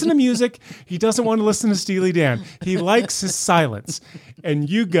doesn't want to listen to music. He doesn't want to listen to Steely Dan. He likes his silence. And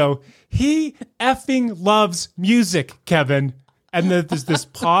you go, he effing loves music, Kevin. And there's this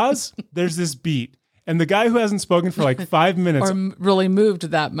pause. There's this beat. And the guy who hasn't spoken for like 5 minutes or really moved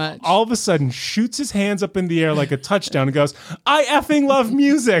that much, all of a sudden shoots his hands up in the air like a touchdown and goes, I effing love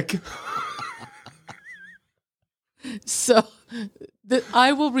music. So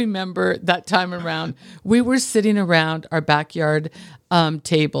I will remember that time around. We were sitting around our backyard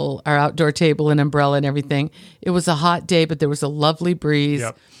table, our outdoor table and umbrella and everything. It was a hot day, but there was a lovely breeze.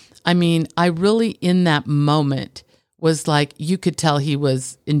 Yep. I mean, I really, in that moment, was like, you could tell he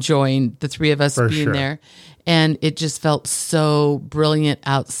was enjoying the three of us being there. And it just felt so brilliant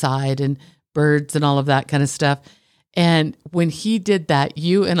outside and birds and all of that kind of stuff. And when he did that,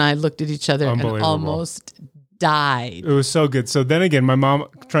 you and I looked at each other and almost died. It was so good. So then again, my mom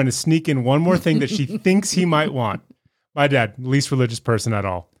trying to sneak in one more thing that she thinks he might want. My dad, least religious person at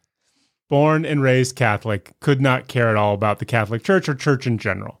all. Born and raised Catholic, could not care at all about the Catholic Church or church in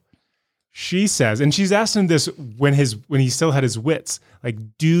general. She says, and she's asked him this when he still had his wits, like,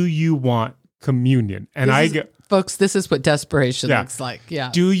 do you want communion? And folks, this is what desperation looks like. Yeah.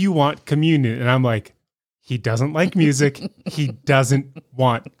 Do you want communion? And I'm like, he doesn't like music. He doesn't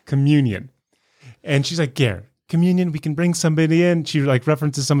want communion. And she's like, Gare, communion, we can bring somebody in. She like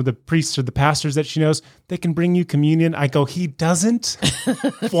references some of the priests or the pastors that she knows. They can bring you communion. I go, he doesn't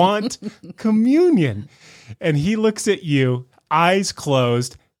want communion. And he looks at you, eyes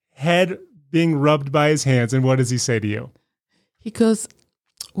closed, head being rubbed by his hands. And what does he say to you? He goes,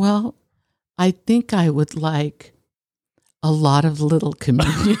 well, I think I would like a lot of little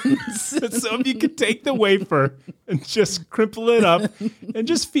communions. So if you could take the wafer and just crumple it up and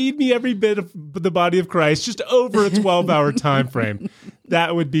just feed me every bit of the body of Christ, just over a 12-hour time frame,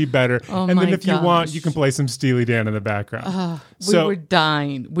 that would be better. Oh and then my if you want, you can play some Steely Dan in the background. We were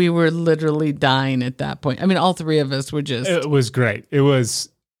dying. We were literally dying at that point. I mean, all three of us were just... It was great. It was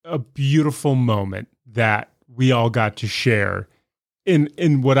a beautiful moment that we all got to share.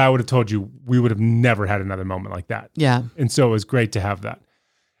 In what I would have told you, we would have never had another moment like that. Yeah. And so it was great to have that.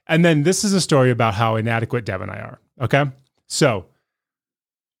 And then this is a story about how inadequate Deb and I are. Okay. So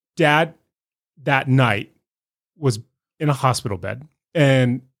Dad that night was in a hospital bed.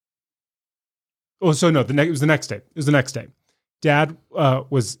 And it was the next day. It was the next day. Dad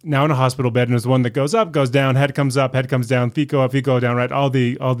was now in a hospital bed and was the one that goes up, goes down, head comes up, head comes down, feet go up, feet go down, right? All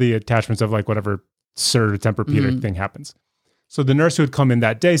the attachments of like whatever SIR Tempur-Pedic thing happens. So the nurse who had come in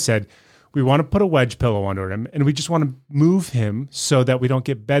that day said, we want to put a wedge pillow under him and we just want to move him so that we don't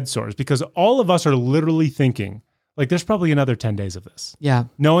get bed sores, because all of us are literally thinking like there's probably another 10 days of this. Yeah.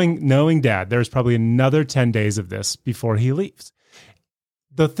 Knowing Dad, there's probably another 10 days of this before he leaves.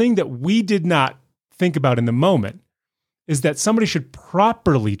 The thing that we did not think about in the moment is that somebody should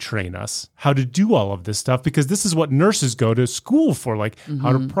properly train us how to do all of this stuff, because this is what nurses go to school for, like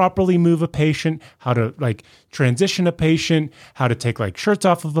how to properly move a patient, how to like transition a patient, how to take like shirts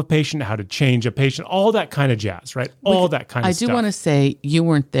off of a patient, how to change a patient, all that kind of jazz, right? All that kind of stuff. I do want to say you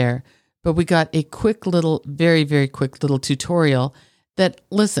weren't there, but we got a quick little, very, very quick little tutorial that,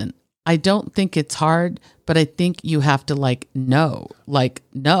 listen, I don't think it's hard, but I think you have to know.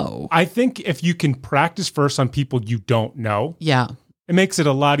 I think if you can practice first on people you don't know, yeah, it makes it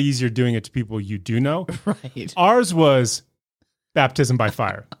a lot easier doing it to people you do know. Right. Ours was baptism by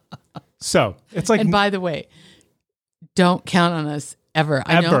fire. So it's like, and by the way, don't count on us ever.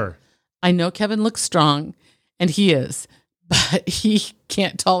 I know Kevin looks strong, and he is, but he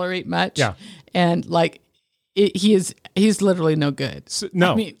can't tolerate much. Yeah. And he's literally no good. So,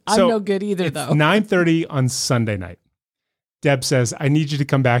 no. I mean, I'm no good either, it's though. 9:30 on Sunday night. Deb says, I need you to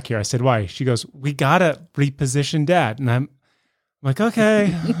come back here. I said, why? She goes, we got to reposition Dad. And I'm like,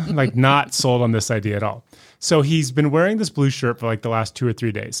 okay. I'm like not sold on this idea at all. So he's been wearing this blue shirt for like the last 2 or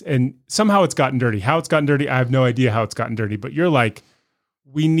 3 days. And somehow it's gotten dirty. How it's gotten dirty, I have no idea how it's gotten dirty. But you're like,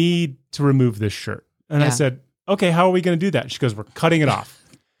 we need to remove this shirt. And I said, okay, how are we going to do that? She goes, we're cutting it off.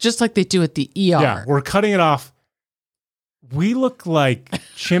 Just like they do at the ER. Yeah, we're cutting it off. We look like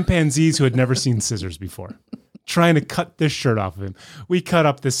chimpanzees who had never seen scissors before, trying to cut this shirt off of him. We cut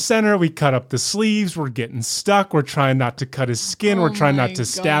up the center. We cut up the sleeves. We're getting stuck. We're trying not to cut his skin. We're trying not to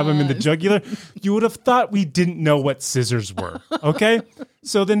stab him in the jugular. You would have thought we didn't know what scissors were, okay?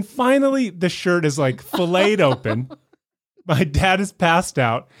 So then finally the shirt is like filleted open. My dad is passed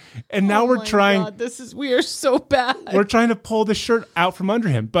out, and now we're trying. God, we are so bad. We're trying to pull the shirt out from under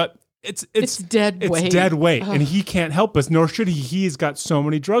him, but it's dead weight. It's dead weight, and he can't help us, nor should he. He's got so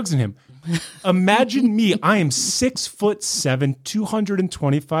many drugs in him. Imagine me. I am 6'7",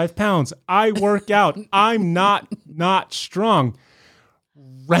 225 pounds. I work out. I'm not strong.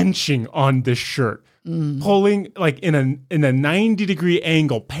 Wrenching on this shirt. Pulling like in a 90-degree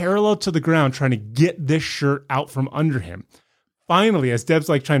angle parallel to the ground, trying to get this shirt out from under him. Finally, as Deb's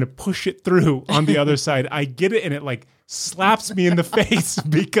like trying to push it through on the other side, I get it, and it like slaps me in the face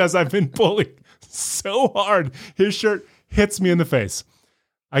because I've been pulling so hard. His shirt hits me in the face.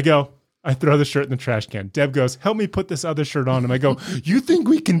 I throw the shirt in the trash can. Deb goes, help me put this other shirt on him. I go, you think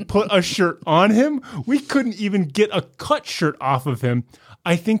we can put a shirt on him? We couldn't even get a cut shirt off of him.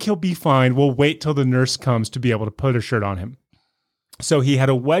 I think he'll be fine. We'll wait till the nurse comes to be able to put a shirt on him. So he had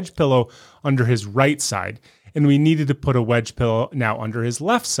a wedge pillow under his right side, and we needed to put a wedge pillow now under his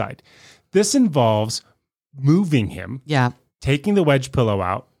left side. This involves moving him, taking the wedge pillow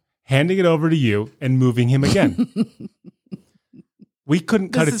out, handing it over to you, and moving him again. We couldn't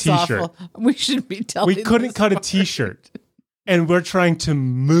cut a t-shirt. Awful. We should be telling We couldn't cut a t-shirt, and we're trying to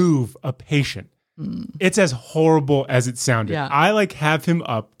move a patient. It's as horrible as it sounded. Yeah. I like have him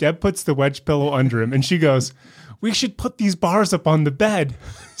up. Deb puts the wedge pillow under him, and she goes, we should put these bars up on the bed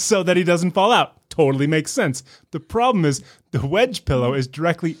so that he doesn't fall out. Totally makes sense. The problem is the wedge pillow is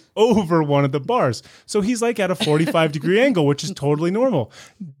directly over one of the bars. So he's like at a 45-degree angle, which is totally normal.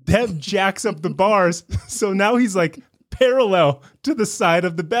 Deb jacks up the bars. So now he's like parallel to the side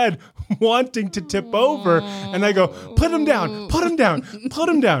of the bed, wanting to tip over. And I go, put him down, put him down, put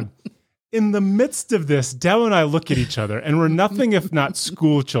him down. in the midst of this, Deb and I look at each other and we're nothing if not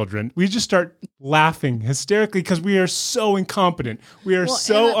school children. We just start laughing hysterically because we are so incompetent. We are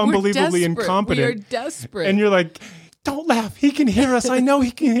so unbelievably incompetent. We are desperate. And you're like, don't laugh. He can hear us. I know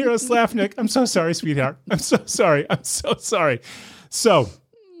he can hear us laughing. Like, I'm so sorry, sweetheart. I'm so sorry. I'm so sorry. So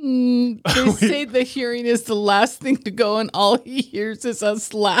they say the hearing is the last thing to go, and all he hears is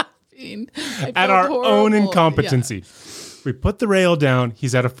us laughing at our own incompetency. Yeah. We put the rail down.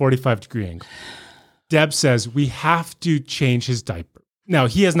 He's at a 45-degree angle. Deb says we have to change his diaper. Now,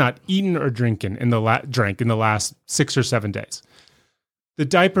 he has not eaten or drank in the last 6 or 7 days. The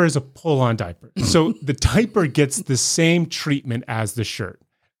diaper is a pull-on diaper. So the diaper gets the same treatment as the shirt.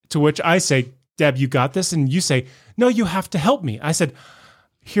 To which I say, Deb, you got this? And you say, no, you have to help me. I said,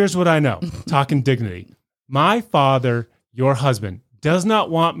 here's what I know. Talking dignity. My father, your husband, does not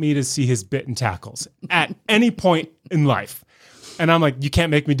want me to see his bit and tackles at any point in life. And I'm like, you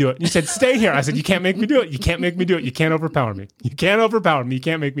can't make me do it. And you said, stay here. I said, you can't make me do it. You can't make me do it. You can't overpower me. You can't overpower me. You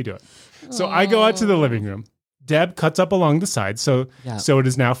can't make me do it. So I go out to the living room. Deb cuts up along the side, so it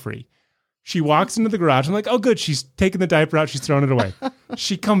is now free. She walks into the garage. I'm like, oh, good. She's taking the diaper out. She's throwing it away.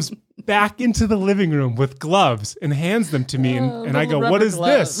 She comes back into the living room with gloves and hands them to me. And I go, what is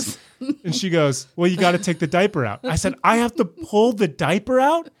this? And she goes, well, you got to take the diaper out. I said, I have to pull the diaper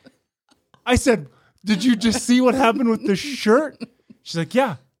out? I said, did you just see what happened with the shirt? She's like,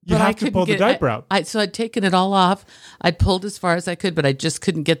 yeah, you have to pull the diaper out. So I'd taken it all off. I'd pulled as far as I could, but I just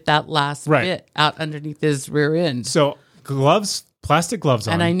couldn't get that last bit out underneath his rear end. So gloves, plastic gloves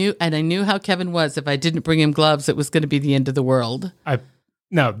on. And I knew how Kevin was. If I didn't bring him gloves, it was going to be the end of the world.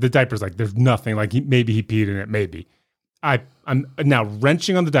 No, the diaper's like, there's nothing. Like maybe he peed in it, maybe. I'm now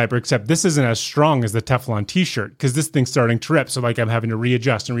wrenching on the diaper, except this isn't as strong as the Teflon t-shirt because this thing's starting to rip. So like I'm having to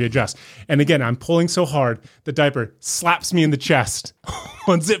readjust. And again, I'm pulling so hard, the diaper slaps me in the chest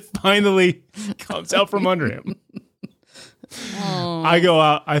once it finally comes out from under him. Oh. I go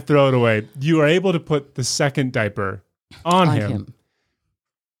out, I throw it away. You are able to put the second diaper on him.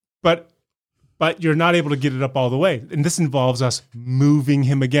 But you're not able to get it up all the way. And this involves us moving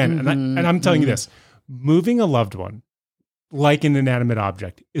him again. Mm-hmm. And I'm telling you this, moving a loved one like an inanimate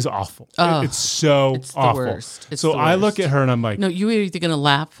object is awful. It's awful. The worst. So I look at her and I'm like, no, you're either going to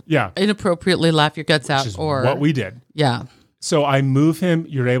laugh, inappropriately laugh your guts out, or what we did. Yeah. So I move him.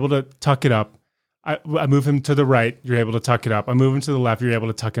 You're able to tuck it up. I move him to the right. You're able to tuck it up. I move him to the left. You're able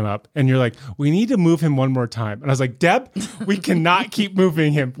to tuck him up. And you're like, we need to move him one more time. And I was like, Deb, we cannot keep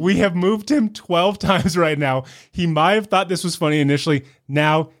moving him. We have moved him 12 times right now. He might have thought this was funny initially.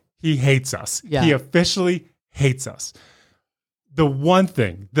 Now he hates us. Yeah. He officially hates us. The one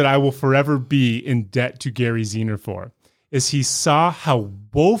thing that I will forever be in debt to Gary Zehner for is he saw how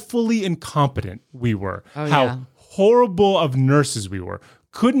woefully incompetent we were, how horrible of nurses we were,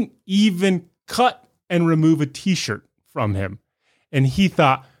 couldn't even cut and remove a t-shirt from him. And he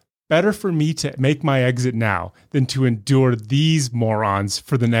thought, better for me to make my exit now than to endure these morons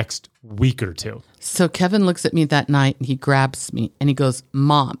for the next week or two. So Kevin looks at me that night and he grabs me and he goes,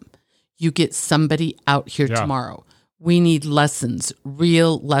 Mom, you get somebody out here tomorrow. We need lessons,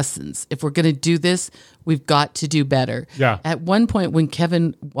 real lessons. If we're going to do this, we've got to do better. Yeah. At one point when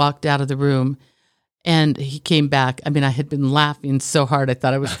Kevin walked out of the room and he came back, I mean, I had been laughing so hard I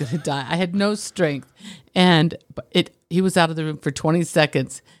thought I was going to die. I had no strength. And he was out of the room for 20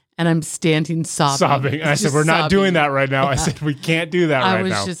 seconds and I'm standing sobbing. And I said, we're not doing that right now. I said, we can't do that right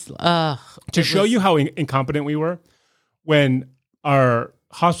now. I was just, to show you how incompetent we were, when our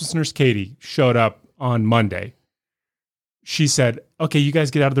hospice nurse, Katie, showed up on Monday, she said, okay, you guys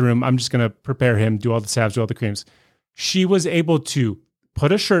get out of the room. I'm just going to prepare him, do all the salves, do all the creams. She was able to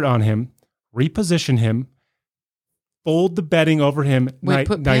put a shirt on him, reposition him, fold the bedding over him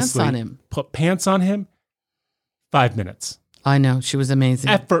put nicely. Pants on him. Put pants on him. 5 minutes. I know. She was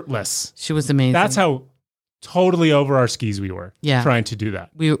amazing. Effortless. She was amazing. That's how totally over our skis we were trying to do that.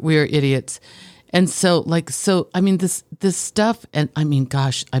 We were idiots. And so I mean, this stuff, and I mean,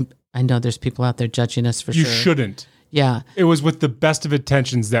 gosh, I know there's people out there judging us for sure. You shouldn't. Yeah. It was with the best of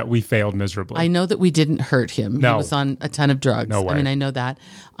intentions that we failed miserably. I know that we didn't hurt him. No. He was on a ton of drugs. No way. I mean, I know that.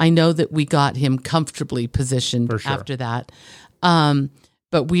 I know that we got him comfortably positioned after that.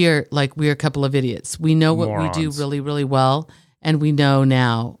 But we are a couple of idiots. We know what we do really, really well. And we know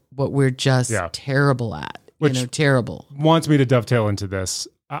now what we're just terrible at. Terrible. Wants me to dovetail into this.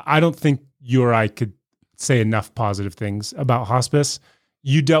 I don't think you or I could say enough positive things about hospice.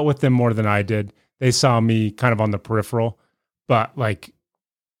 You dealt with them more than I did. They saw me kind of on the peripheral, but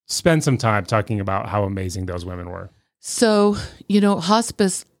spend some time talking about how amazing those women were. So,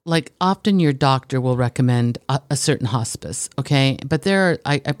 hospice, like often your doctor will recommend a certain hospice, okay? But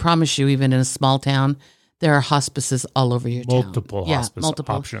I promise you, even in a small town, there are hospices all over your town. Multiple hospice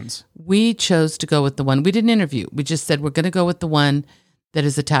options. We chose to go with the one. We didn't interview. We just said we're going to go with the one that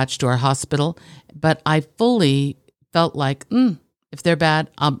is attached to our hospital. But I fully felt like, if they're bad,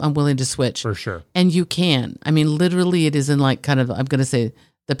 I'm willing to switch. For sure. And you can. I mean, literally, it is in like kind of, I'm going to say,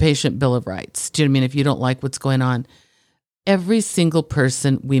 the patient bill of rights. Do you know what I mean? If you don't like what's going on. Every single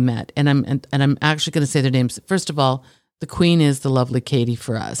person we met, and I'm actually going to say their names. First of all, the queen is the lovely Katie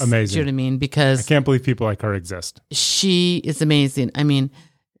for us. Amazing. Do you know what I mean? Because I can't believe people like her exist. she is amazing. I mean,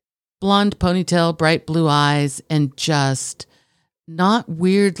 blonde ponytail, bright blue eyes, and just not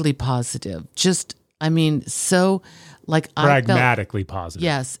weirdly positive. Just, I mean, so like pragmatically positive.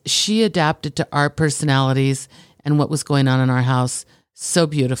 Yes, she adapted to our personalities and what was going on in our house so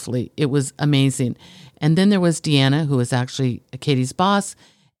beautifully. It was amazing. And then there was Deanna, who was actually Katie's boss.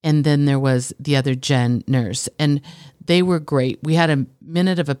 And then there was the other Jen nurse. And they were great. We had a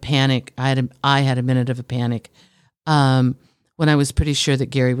minute of a panic. I had a minute of a panic when I was pretty sure that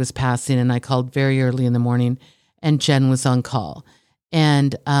Gary was passing. And I called very early in the morning and Jen was on call.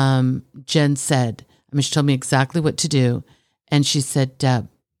 And Jen said, she told me exactly what to do. And she said, Deb,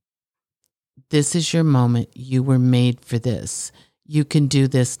 this is your moment. You were made for this. You can do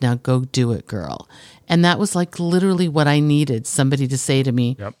this. Now go do it, girl. And that was like literally what I needed somebody to say to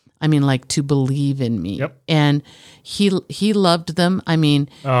me. Yep. I mean, like to believe in me. Yep. And he loved them. I mean,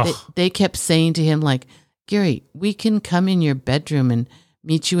 they kept saying to him like, Gary, we can come in your bedroom and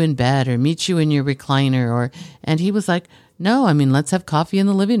meet you in bed or meet you in your recliner. And he was like, no, I mean, let's have coffee in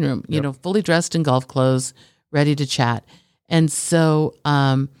the living room, you know, fully dressed in golf clothes, ready to chat. And so,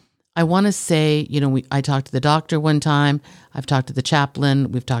 I want to say, you know, I talked to the doctor one time. I've talked to the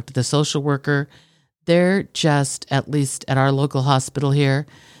chaplain. We've talked to the social worker. They're just, at least at our local hospital here,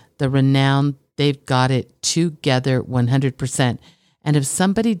 the renowned, they've got it together 100%. And if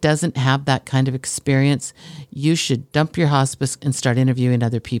somebody doesn't have that kind of experience, you should dump your hospice and start interviewing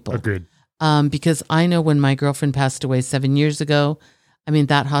other people. Agreed. Because I know when my girlfriend passed away 7 years ago, I mean,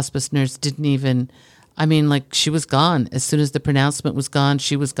 that hospice nurse didn't even... like she was gone. As soon as the pronouncement was gone,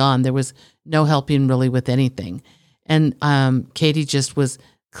 she was gone. There was no helping really with anything. And Katie just was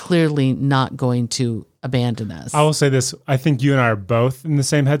clearly not going to abandon us. I will say this. I think you and I are both in the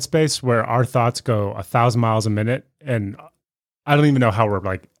same headspace where our thoughts go 1,000 miles a minute. And I don't even know how we're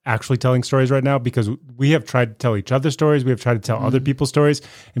like actually telling stories right now because we have tried to tell each other stories. We have tried to tell other people's stories.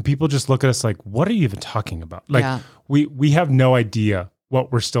 And people just look at us like, what are you even talking about? Like we have no idea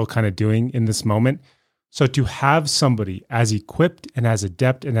what we're still kind of doing in this moment. So to have somebody as equipped and as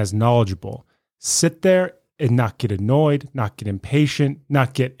adept and as knowledgeable sit there and not get annoyed, not get impatient,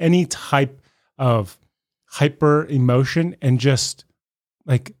 not get any type of hyper emotion and just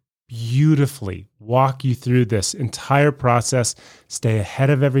like beautifully walk you through this entire process, stay ahead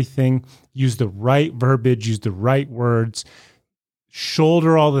of everything, use the right verbiage, use the right words,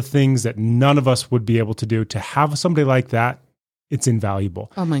 shoulder all the things that none of us would be able to do. To have somebody like that, it's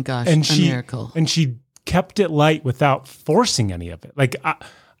invaluable. Oh my gosh, and a miracle. And she kept it light without forcing any of it. Like,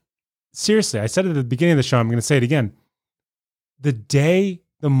 seriously, I said it at the beginning of the show, I'm going to say it again. The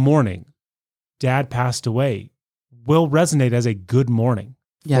morning Dad passed away will resonate as a good morning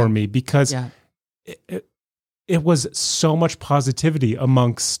for me because it was so much positivity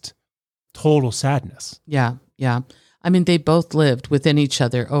amongst total sadness. Yeah, yeah. I mean, they both lived within each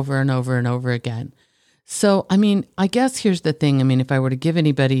other over and over and over again. So, I mean, I guess here's the thing. I mean, if I were to give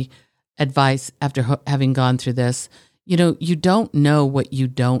anybody advice after having gone through this, you know, you don't know what you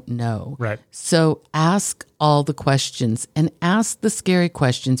don't know. Right. So ask all the questions and ask the scary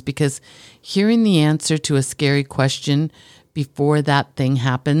questions because hearing the answer to a scary question before that thing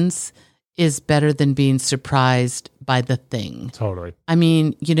happens is better than being surprised by the thing. Totally. I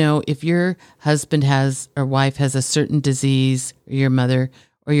mean, you know, if your husband has or wife has a certain disease, or your mother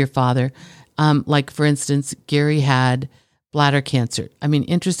or your father, like for instance, Gary had bladder cancer. I mean,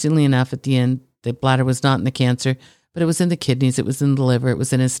 interestingly enough, at the end, the bladder was not in the cancer, but it was in the kidneys, it was in the liver, it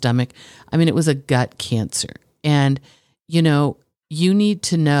was in his stomach. I mean, it was a gut cancer. And, you know, you need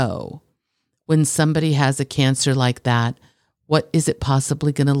to know when somebody has a cancer like that, what is it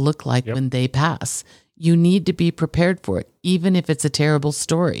possibly going to look like when they pass? You need to be prepared for it, even if it's a terrible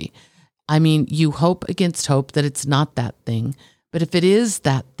story. I mean, you hope against hope that it's not that thing. But if it is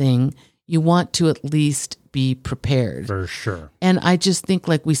that thing, you want to at least be prepared. For sure. And I just think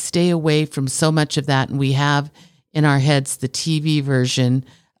like we stay away from so much of that. And we have in our heads the TV version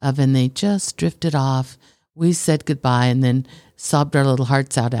of, and they just drifted off. We said goodbye and then sobbed our little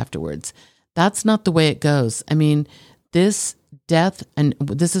hearts out afterwards. That's not the way it goes. I mean, this death, and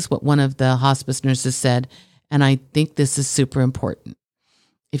this is what one of the hospice nurses said, and I think this is super important.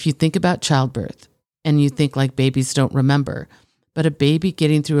 If you think about childbirth and you think like babies don't remember, but a baby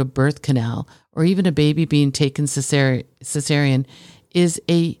getting through a birth canal or even a baby being taken cesarean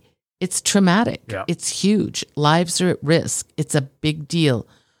it's traumatic. Yeah. It's huge. Lives are at risk. It's a big deal.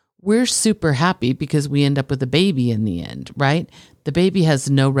 We're super happy because we end up with a baby in the end, right? The baby has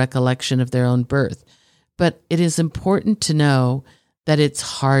no recollection of their own birth. But it is important to know that it's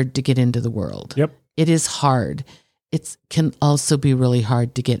hard to get into the world. Yep. It is hard. It can also be really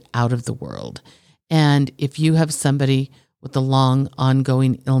hard to get out of the world. And if you have somebody with a long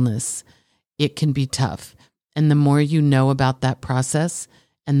ongoing illness, it can be tough. And the more you know about that process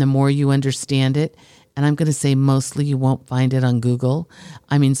and the more you understand it, and I'm going to say mostly you won't find it on Google.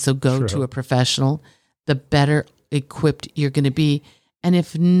 I mean, so go to a professional, the better equipped you're going to be. And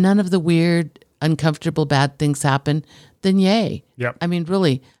if none of the weird, uncomfortable, bad things happen, then yay. Yep. I mean,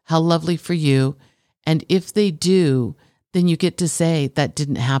 really, how lovely for you. And if they do, then you get to say, that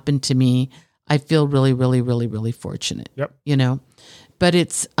didn't happen to me. I feel really, really, really, really fortunate. Yep. You know, but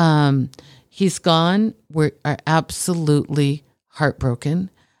it's, he's gone. We're absolutely heartbroken.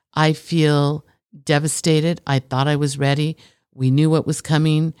 I feel devastated. I thought I was ready. We knew what was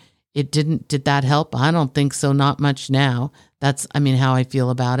coming. It didn't, did that help? I don't think so. Not much now. That's, I mean, how I feel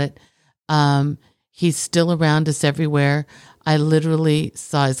about it. He's still around us everywhere. I literally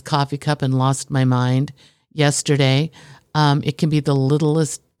saw his coffee cup and lost my mind yesterday. It can be the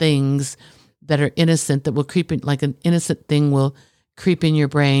littlest things that are innocent that will creep in, like an innocent thing will creep in your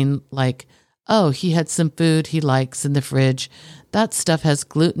brain. Like, oh, he had some food he likes in the fridge. That stuff has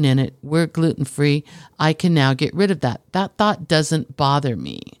gluten in it. We're gluten-free. I can now get rid of that. That thought doesn't bother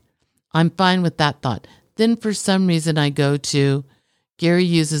me. I'm fine with that thought. Then for some reason I go to, Gary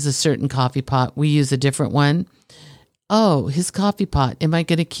uses a certain coffee pot. We use a different one. Oh, his coffee pot. Am I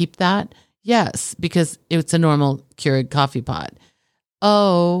going to keep that? Yes, because it's a normal Keurig coffee pot.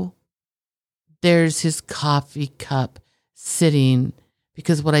 Oh, there's his coffee cup sitting,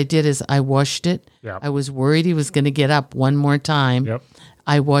 because what I did is I washed it. Yep. I was worried he was going to get up one more time. Yep.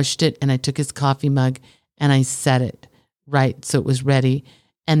 I washed it and I took his coffee mug and I set it right so it was ready,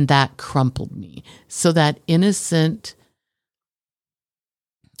 and that crumpled me. So that innocent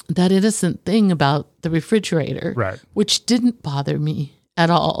thing about the refrigerator, Right. which didn't bother me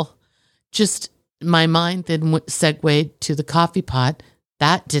at all. Just my mind then segued to the coffee pot.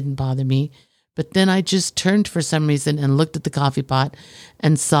 That didn't bother me. But then I just turned for some reason and looked at the coffee pot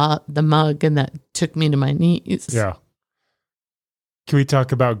and saw the mug, and that took me to my knees. Yeah. Can we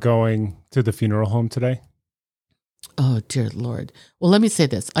talk about going to the funeral home today? Oh, dear Lord. Well, let me say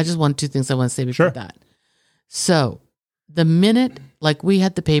this. I just want two things I want to say before that. So the minute, like we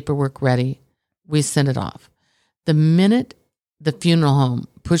had the paperwork ready, we sent it off. The minute the funeral home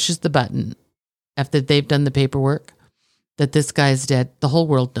pushes the button after they've done the paperwork that this guy's dead, the whole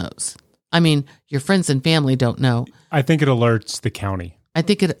world knows. I mean, your friends and family don't know. I think it alerts the county. I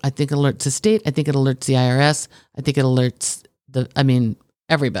think it alerts the state. I think it alerts the IRS. I think it alerts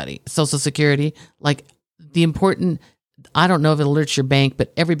everybody, Social Security, like the important, I don't know if it alerts your bank,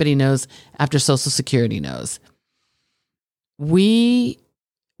 but everybody knows after Social Security knows. We,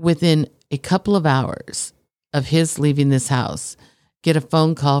 within a couple of hours of his leaving this house, get a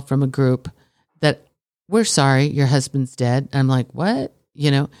phone call from a group that, we're sorry, your husband's dead. And I'm like, what?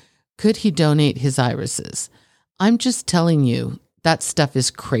 Could he donate his irises? I'm just telling you, that stuff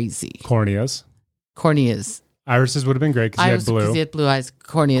is crazy. Corneas. Irises would have been great because he had blue. Because he had blue eyes.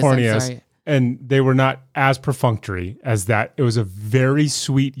 Corneas. I'm sorry. And they were not as perfunctory as that. It was a very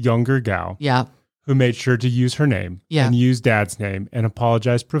sweet younger gal. Yeah. Who made sure to use her name and use Dad's name and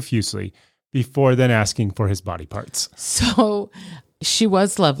apologized profusely before then asking for his body parts. So she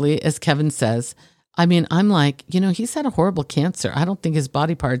was lovely, as Kevin says. I mean, I'm like, he's had a horrible cancer. I don't think his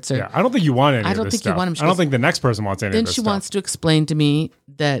body parts are. Yeah, I don't think you want any of this stuff. I don't think you want him. I don't think the next person wants any of this stuff. Then she wants to explain to me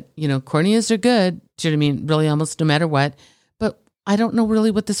that, corneas are good. Do you know what I mean? Really, almost no matter what. But I don't know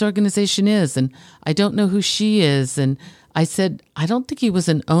really what this organization is. And I don't know who she is. And I said, I don't think he was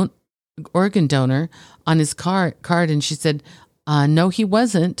an organ donor on his card. And she said, no, he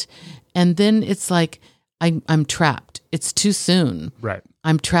wasn't. And then it's like, I'm trapped. It's too soon. Right.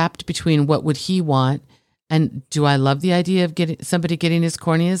 I'm trapped between what would he want, and do I love the idea of somebody getting his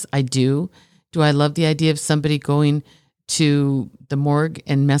corneas? I do. Do I love the idea of somebody going to the morgue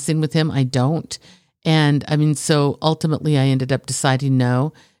and messing with him? I don't. And I mean, so ultimately I ended up deciding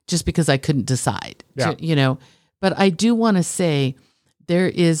no, just because I couldn't decide, but I do want to say there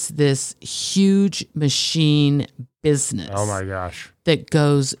is this huge machine business. Oh my gosh. That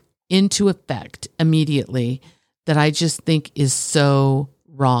goes into effect immediately that I just think is so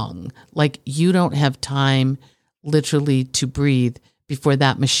wrong. Like, you don't have time literally to breathe before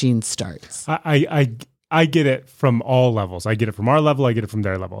that machine starts. I get it from all levels. I get it from our level. I get it from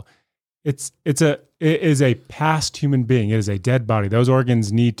their level. It is a past human being. It is a dead body. Those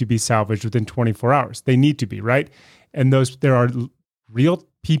organs need to be salvaged within 24 hours. They need to be, right? And there are real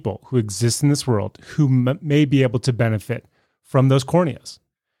people who exist in this world who may be able to benefit from those corneas.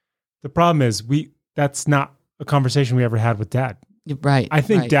 The problem is that's not a conversation we ever had with Dad. Right. I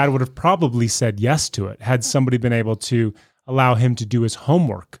think right. Dad would have probably said yes to it had somebody been able to allow him to do his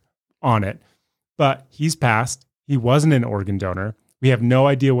homework on it. But he's passed. He wasn't an organ donor. We have no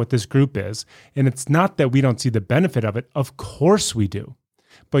idea what this group is. And it's not that we don't see the benefit of it. Of course we do.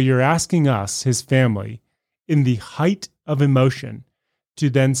 But you're asking us, his family, in the height of emotion, to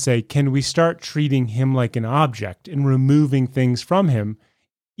then say, can we start treating him like an object and removing things from him,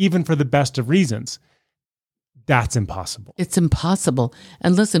 even for the best of reasons? That's impossible. It's impossible.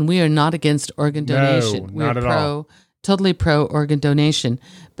 And listen, we are not against organ donation. No, not at all. Totally pro organ donation.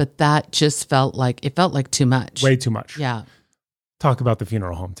 But that just felt like too much. Way too much. Yeah. Talk about the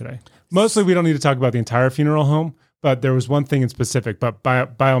funeral home today. Mostly we don't need to talk about the entire funeral home, but there was one thing in specific. But by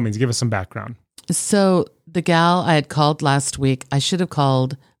all means, give us some background. So the gal I had called last week, I should have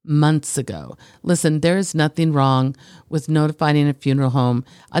called months ago. Listen, there is nothing wrong with notifying a funeral home.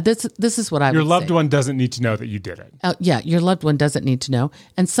 This is what I would say. Your loved one doesn't need to know that you did it. Yeah, your loved one doesn't need to know.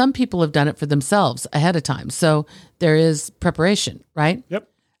 And some people have done it for themselves ahead of time. So there is preparation, right? Yep.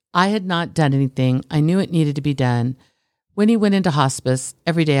 I had not done anything. I knew it needed to be done. When he went into hospice,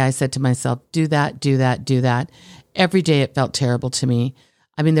 every day I said to myself, do that, do that, do that. Every day it felt terrible to me.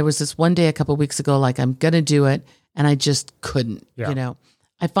 I mean, there was this one day a couple of weeks ago, like, I'm going to do it. And I just couldn't,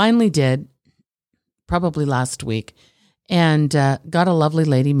 I finally did, probably last week, and got a lovely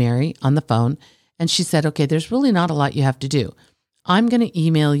lady, Mary, on the phone. And she said, okay, there's really not a lot you have to do. I'm going to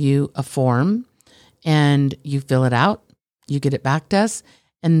email you a form and you fill it out. You get it back to us.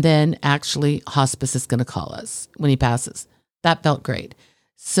 And then actually hospice is going to call us when he passes. That felt great.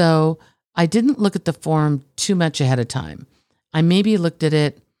 So I didn't look at the form too much ahead of time. I maybe looked at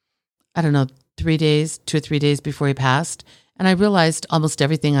it, 2 or 3 days before he passed. And I realized almost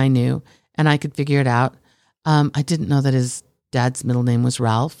everything I knew and I could figure it out. I didn't know that his dad's middle name was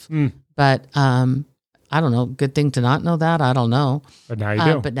Ralph, but I don't know. Good thing to not know that. I don't know. But now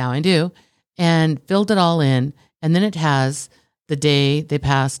you do. But now I do. And filled it all in. And then it has the day they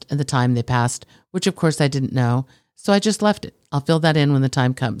passed and the time they passed, which of course I didn't know. So I just left it. I'll fill that in when the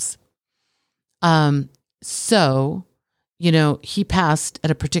time comes. So, he passed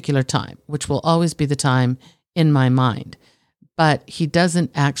at a particular time, which will always be the time in my mind. But he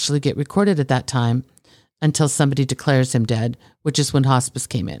doesn't actually get recorded at that time until somebody declares him dead, which is when hospice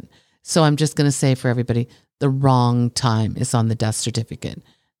came in. So I'm just going to say for everybody, the wrong time is on the death certificate.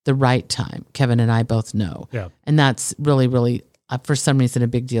 The right time, Kevin and I both know. Yeah. And that's really, really, for some reason, a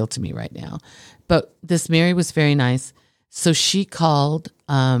big deal to me right now. But this Mary was very nice. So she called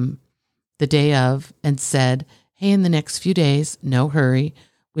the day of and said, hey, in the next few days, no hurry.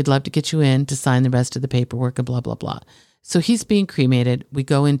 We'd love to get you in to sign the rest of the paperwork and blah, blah, blah. So he's being cremated. We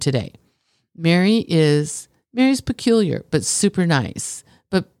go in today. Mary's peculiar, but super nice,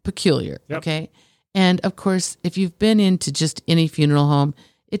 but peculiar. Yep. Okay. And of course, if you've been into just any funeral home,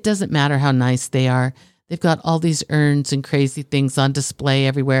 it doesn't matter how nice they are. They've got all these urns and crazy things on display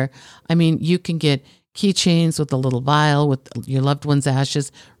everywhere. I mean, you can get keychains with a little vial with your loved one's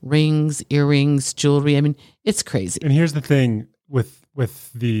ashes, rings, earrings, jewelry. I mean, it's crazy. And here's the thing with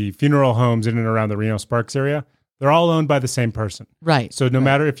the funeral homes in and around the Reno Sparks area, they're all owned by the same person. Right. So no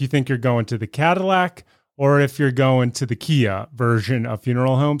matter if you think you're going to the Cadillac or if you're going to the Kia version of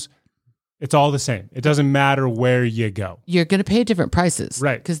funeral homes, it's all the same. It doesn't matter where you go. You're going to pay different prices.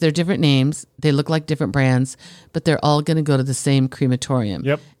 Right. Because they're different names. They look like different brands, but they're all going to go to the same crematorium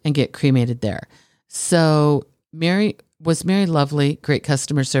and get cremated there. So Mary lovely, great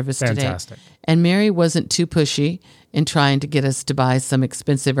customer service Fantastic. today. And Mary wasn't too pushy in trying to get us to buy some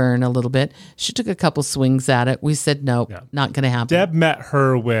expensive urn a little bit. She took a couple swings at it. We said, nope, not going to happen. Deb met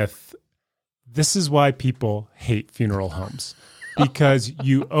her with, this is why people hate funeral homes. Because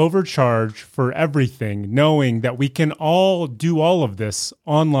you overcharge for everything, knowing that we can all do all of this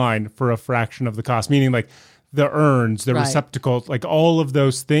online for a fraction of the cost, meaning like the urns, the receptacles, like all of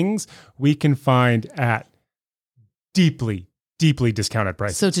those things we can find at deeply, deeply discounted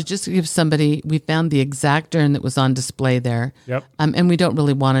prices. So to just give somebody, we found the exact urn that was on display there. Yep. And we don't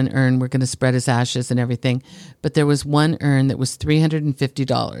really want an urn. We're going to spread his ashes and everything. But there was one urn that was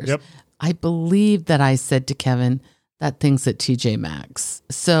 $350. Yep. I believe that I said to Kevin, that thing's at TJ Maxx.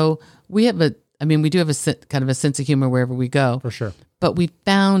 So we have I mean, we do have kind of a sense of humor wherever we go. For sure. But we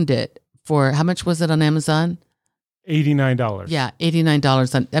found it for, how much was it on Amazon? $89. Yeah,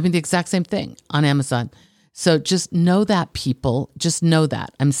 $89 on, I mean, the exact same thing on Amazon. So just know that, people. Just know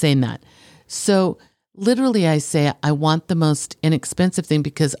that. I'm saying that. So literally I say, I want the most inexpensive thing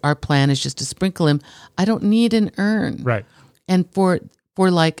because our plan is just to sprinkle him. I don't need an urn. Right. And for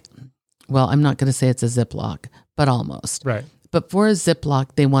like, well, I'm not going to say it's a Ziploc, but almost. Right. But for a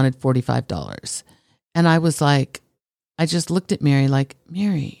Ziploc, they wanted $45. And I was like, I just looked at Mary like,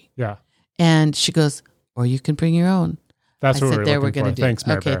 Mary. Yeah. And she goes, or you can bring your own. That's I what said, we're there looking we're going to for. do. Thanks,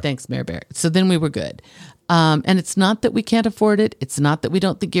 Mayor Okay, Bear. thanks, Mayor Bear. So then we were good. And it's not that we can't afford it. It's not that we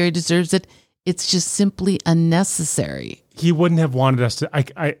don't think Gary deserves it. It's just simply unnecessary. He wouldn't have wanted us to,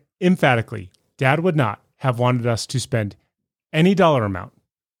 I emphatically, Dad would not have wanted us to spend any dollar amount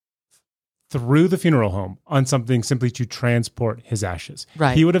through the funeral home on something simply to transport his ashes.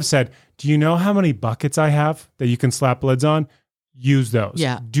 Right. He would have said, do you know how many buckets I have that you can slap lids on? Use those.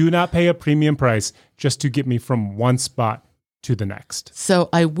 Yeah. Do not pay a premium price just to get me from one spot to the next. So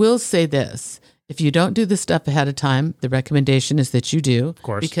I will say this. If you don't do this stuff ahead of time, the recommendation is that you do. Of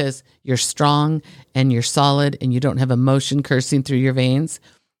course. Because you're strong and you're solid and you don't have emotion coursing through your veins.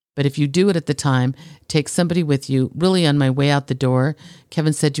 But if you do it at the time, take somebody with you. Really, on my way out the door,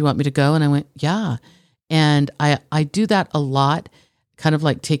 Kevin said, do you want me to go? And I went, yeah. And I do that a lot, kind of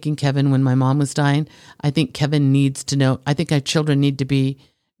like taking Kevin when my mom was dying. I think Kevin needs to know. I think our children need to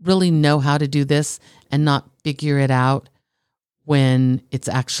really know how to do this and not figure it out when it's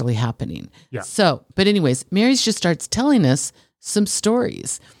actually happening. Yeah. So, but anyways, Mary just starts telling us some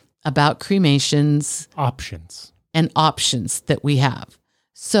stories about cremations Options. and options that we have.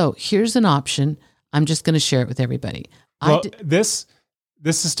 So here's an option. I'm just going to share it with everybody. Well, this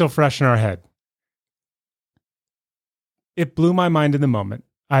is still fresh in our head. It blew my mind in the moment.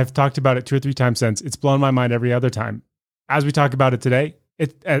 I've talked about it 2 or 3 times since. It's blown my mind every other time. As we talk about it today,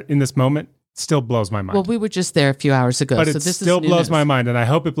 in this moment, it still blows my mind. Well, we were just there a few hours ago. But so it this still is blows my mind, and I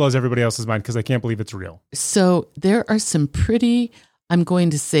hope it blows everybody else's mind because I can't believe it's real. So there are some pretty, I'm going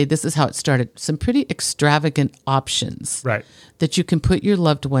to say this is how it started, some pretty extravagant options Right. that you can put your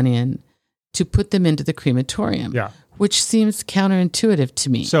loved one in to put them into the crematorium, Yeah. which seems counterintuitive to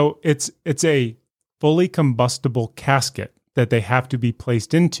me. So it's a fully combustible casket that they have to be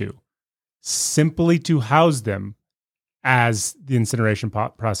placed into simply to house them as the incineration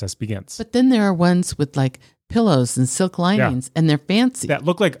process begins. But then there are ones with like pillows and silk linings and they're fancy. That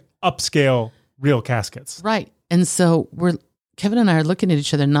look like upscale real caskets. Right. And so Kevin and I are looking at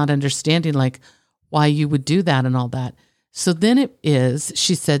each other, not understanding like why you would do that and all that. So then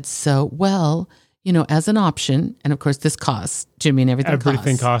she said, as an option, and of course this costs, Jimmy, and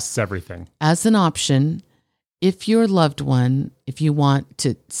everything costs everything. As an option, if you want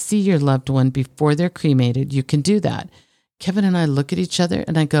to see your loved one before they're cremated, you can do that. Kevin and I look at each other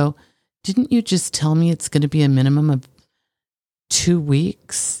and I go, didn't you just tell me it's going to be a minimum of 2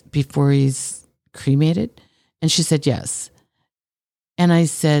 weeks before he's cremated? And she said, yes. And I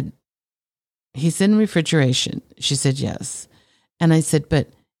said, he's in refrigeration. She said, yes. And I said,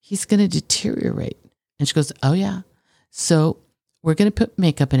 but he's going to deteriorate. And she goes, oh yeah. So we're going to put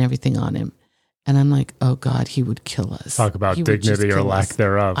makeup and everything on him. And I'm like, oh God, he would kill us. Talk about dignity or lack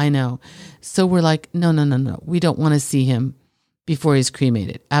thereof. I know. So we're like, no. We don't want to see him before he's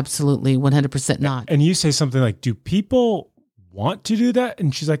cremated. Absolutely, 100% not. And you say something like, do people want to do that?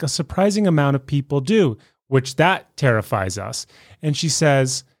 And she's like, a surprising amount of people do, which that terrifies us. And she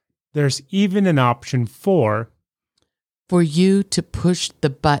says, there's even an option for you to push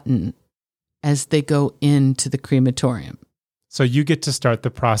the button as they go into the crematorium. So you get to start the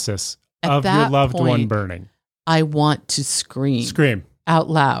process of your loved one burning. I want to scream. Scream. Out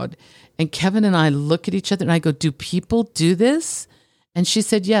loud. And Kevin and I look at each other and I go, do people do this? And she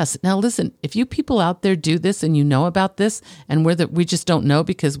said, yes. Now listen, if you people out there do this and you know about this and we just don't know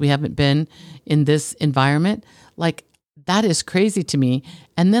because we haven't been in this environment, like that is crazy to me.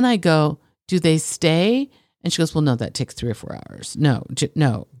 And then I go, do they stay? And she goes, well, no, that takes 3 or 4 hours. No.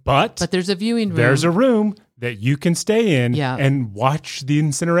 But there's a viewing room. There's a room that you can stay in Yeah. and watch the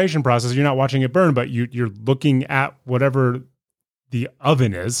incineration process. You're not watching it burn, but you're looking at whatever the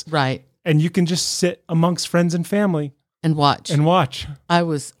oven is. Right. And you can just sit amongst friends and family And watch. I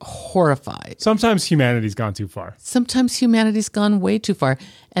was horrified. Sometimes humanity's gone too far. Sometimes humanity's gone way too far.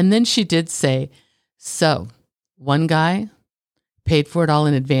 And then she did say, so one guy paid for it all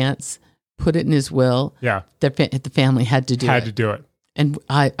in advance, put it in his will. Yeah. The family had to do it. Had to do it. And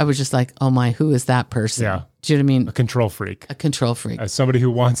I was just like, oh my, who is that person? Yeah. Do you know what I mean? A control freak. A control freak. As somebody who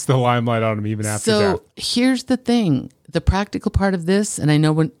wants the limelight on him even after death. So here's the thing. The practical part of this, and I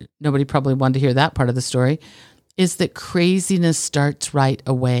know when nobody probably wanted to hear that part of the story, is that craziness starts right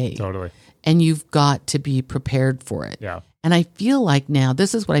away. Totally. And you've got to be prepared for it. Yeah. And I feel like now,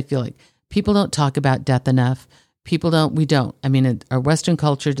 this is what I feel like. People don't talk about death enough. We don't. I mean, our Western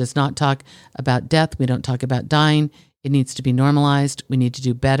culture does not talk about death. We don't talk about dying. It needs to be normalized. We need to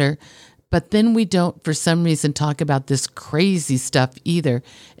do better. But then we don't, for some reason, talk about this crazy stuff either.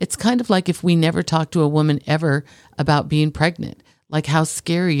 It's kind of like if we never talked to a woman ever about being pregnant, like how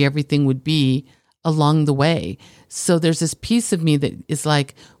scary everything would be along the way. So there's this piece of me that is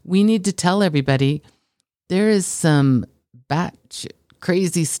like, we need to tell everybody there is some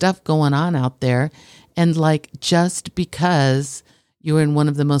crazy stuff going on out there. And like, just because you're in one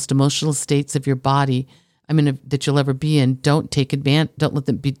of the most emotional states of your body, that you'll ever be in, don't let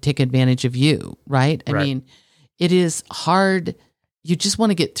them take advantage of you, right? I mean, it is hard. You just want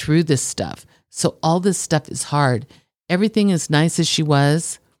to get through this stuff. So all this stuff is hard. Everything as nice as she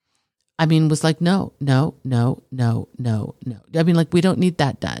was like, no. I mean, like, we don't need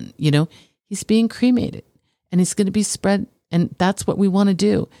that done. He's being cremated and he's going to be spread. And that's what we want to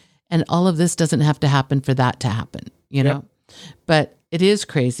do. And all of this doesn't have to happen for that to happen, know? But it is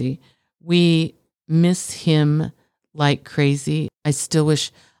crazy. We miss him like crazy. I still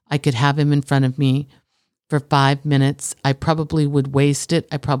wish I could have him in front of me for 5 minutes. I probably would waste it.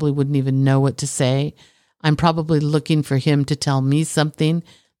 I probably wouldn't even know what to say. I'm probably looking for him to tell me something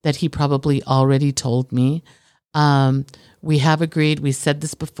that he probably already told me. We have agreed, we said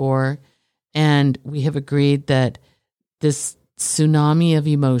this before, and we have agreed that this tsunami of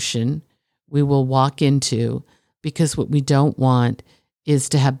emotion we will walk into, because what we don't want is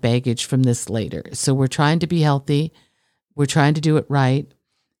to have baggage from this later. So we're trying to be healthy. We're trying to do it right.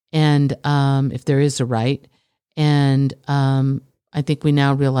 And if there is a right. And I think we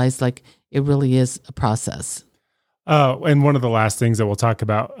now realize like it really is a process. And one of the last things that we'll talk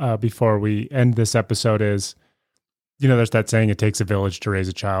about before we end this episode is, there's that saying, it takes a village to raise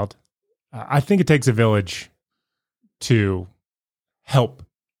a child. I think it takes a village to help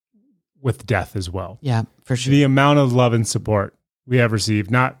with death as well. Yeah, for sure. The amount of love and support we have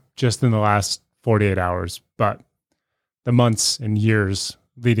received, not just in the last 48 hours, but the months and years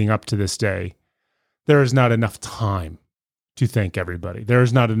leading up to this day, there is not enough time to thank everybody. There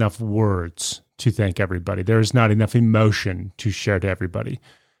is not enough words to thank everybody. There is not enough emotion to share to everybody.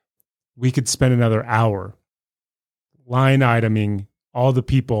 We could spend another hour line iteming all the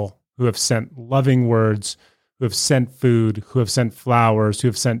people who have sent loving words, who have sent food, who have sent flowers, who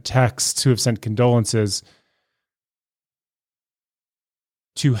have sent texts, who have sent condolences.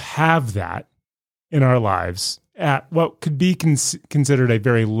 To have that in our lives at what could be considered a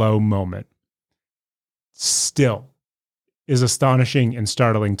very low moment still is astonishing and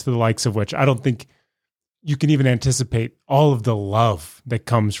startling, to the likes of which I don't think you can even anticipate all of the love that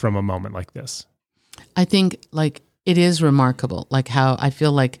comes from a moment like this. I think like it is remarkable, like how I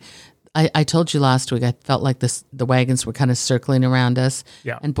feel like I told you last week, I felt like the wagons were kind of circling around us.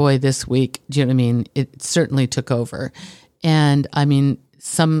 Yeah. And boy, this week, do you know what I mean? It certainly took over. And I mean,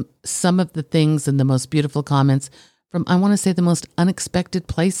 some of the things and the most beautiful comments from, I want to say, the most unexpected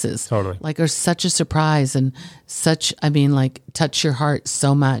places. Totally. Like are such a surprise and such, like touch your heart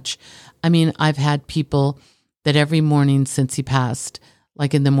so much. I mean, I've had people that every morning since he passed,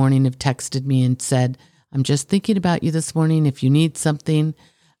 like in the morning, have texted me and said, I'm just thinking about you this morning. If you need something.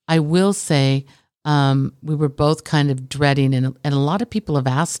 I will say we were both kind of dreading, and a lot of people have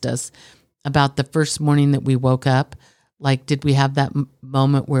asked us about the first morning that we woke up. Like, did we have that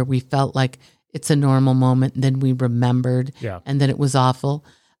moment where we felt like it's a normal moment, and then we remembered, and then it was awful?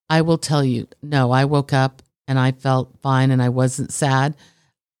 I will tell you, no, I woke up and I felt fine and I wasn't sad.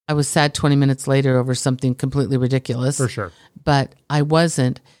 I was sad 20 minutes later over something completely ridiculous. For sure. But I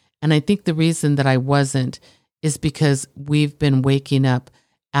wasn't. And I think the reason that I wasn't is because we've been waking up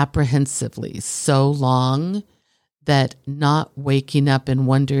apprehensively so long that not waking up and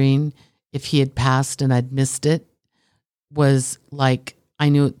wondering if he had passed and I'd missed it was like, I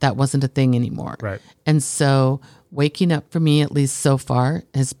knew that wasn't a thing anymore. Right. And so waking up for me, at least so far,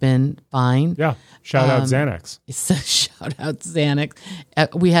 has been fine. Yeah. Shout out Xanax. So shout out Xanax.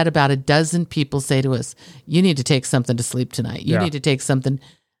 We had about a dozen people say to us, you need to take something to sleep tonight. You need to take something.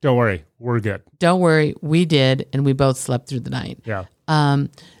 Don't worry. We're good. Don't worry. We did. And we both slept through the night. Yeah.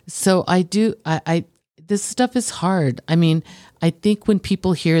 So I this stuff is hard. I mean, I think when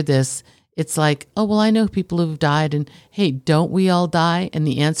people hear this, it's like, oh, well, I know people who've died, and hey, don't we all die? And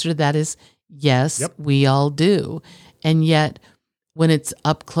the answer to that is yes, we all do. And yet when it's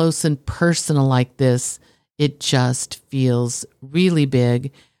up close and personal like this, it just feels really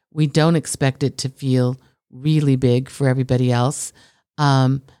big. We don't expect it to feel really big for everybody else.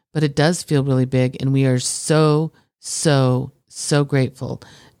 But it does feel really big. And we are so, so, so grateful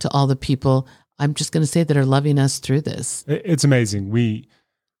to all the people, I'm just going to say, that are loving us through this. It's amazing.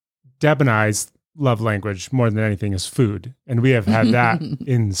 Deb and I's love language more than anything is food. And we have had that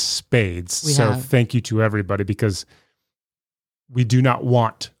in spades. So thank you to everybody, because we do not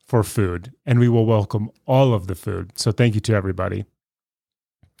want for food, and we will welcome all of the food. So thank you to everybody.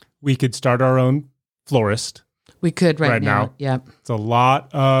 We could start our own florist. We could right now. Yeah. It's a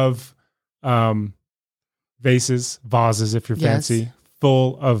lot of vases, if you're fancy,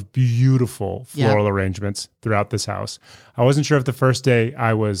 full of beautiful floral arrangements throughout this house. I wasn't sure if the first day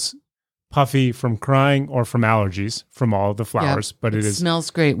I was puffy from crying or from allergies from all of the flowers, but it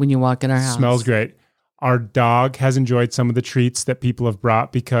smells great when you walk in our house. Smells great. Our dog has enjoyed some of the treats that people have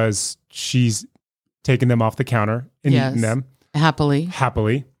brought because she's taken them off the counter and eaten them. Happily.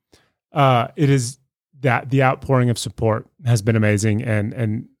 It is that the outpouring of support has been amazing.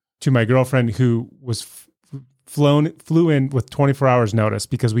 And to my girlfriend, who was flew in with 24 hours notice,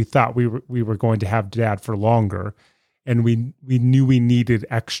 because we thought we were going to have Dad for longer, and we knew we needed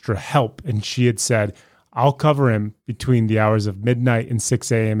extra help. And she had said, I'll cover him between the hours of midnight and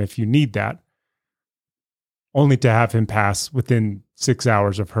 6 a.m. if you need that. Only to have him pass within 6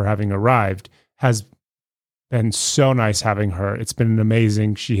 hours of her having arrived has been so nice having her. It's been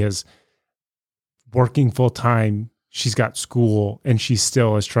amazing. She has working full time. She's got school, and she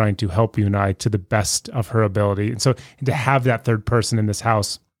still is trying to help you and I to the best of her ability. And to have that third person in this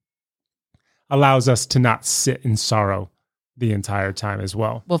house allows us to not sit in sorrow the entire time as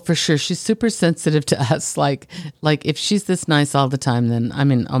well. Well, for sure. She's super sensitive to us. Like if she's this nice all the time, then I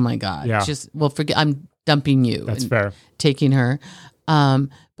mean, oh my God. Yeah. Forget, I'm dumping you. That's fair. Taking her.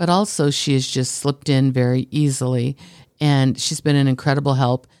 But also she has just slipped in very easily, and she's been an incredible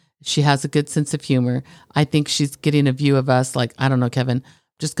help. She has a good sense of humor. I think she's getting a view of us like, I don't know, Kevin,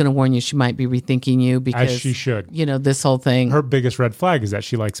 just going to warn you, she might be rethinking you, because as she should. This whole thing. Her biggest red flag is that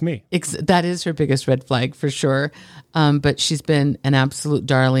she likes me. That is her biggest red flag for sure. But she's been an absolute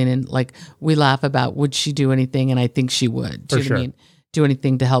darling, and like we laugh about, would she do anything? And I think she would. Do you know what I mean? Do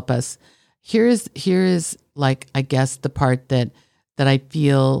anything to help us. Here is like, I guess, the part that I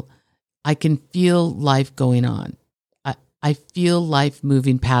feel I can feel life going on. I feel life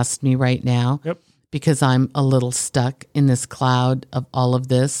moving past me right now. Yep. Because I'm a little stuck in this cloud of all of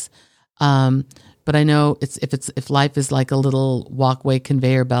this. But I know if life is like a little walkway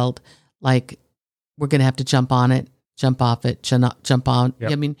conveyor belt, like we're going to have to jump on it, jump off it, jump on.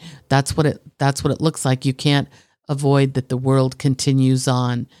 Yep. I mean, that's what it looks like. You can't avoid that the world continues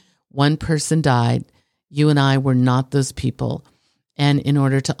on. One person died. You and I were not those people. And in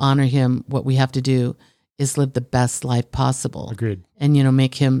order to honor him, what we have to do is live the best life possible. Agreed. And,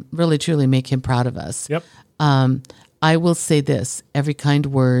 make him, really, truly make him proud of us. Yep. I will say this, every kind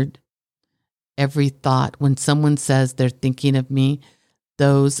word, every thought, when someone says they're thinking of me,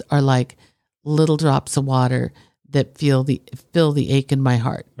 those are like little drops of water that fill the ache in my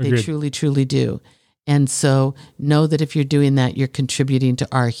heart. Agreed. They truly, truly do. And so know that if you're doing that, you're contributing to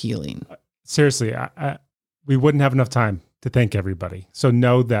our healing. Seriously, we wouldn't have enough time to thank everybody. So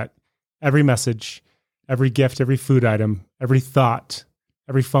know that every message, every gift, every food item, every thought,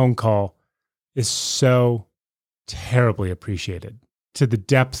 every phone call is so terribly appreciated, to the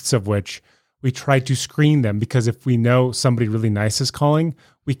depths of which we try to screen them, because if we know somebody really nice is calling,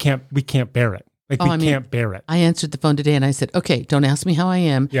 we can't bear it. Can't bear it. I answered the phone today and I said, okay, don't ask me how I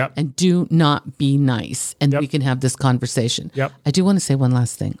am. Yep. And do not be nice. And Yep. we can have this conversation. Yep. I do want to say one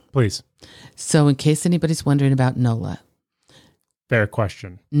last thing. Please. So in case anybody's wondering about Nola. Fair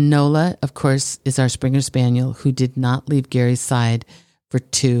question. Nola, of course, is our Springer Spaniel who did not leave Gary's side for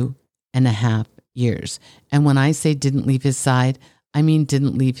 2.5 years. And when I say didn't leave his side, I mean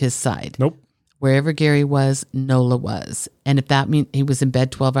didn't leave his side. Nope. Wherever Gary was, Nola was. And if that means he was in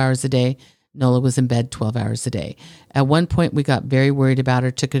bed 12 hours a day, Nola was in bed 12 hours a day. At one point, we got very worried about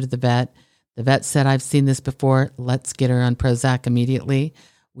her, took her to the vet. The vet said, I've seen this before. Let's get her on Prozac immediately.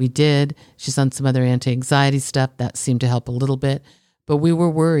 We did. She's on some other anti-anxiety stuff. That seemed to help a little bit. But we were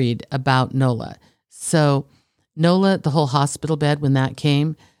worried about Nola. So Nola, the whole hospital bed, when that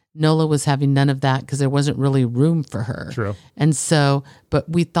came, Nola was having none of that because there wasn't really room for her. True. And so, but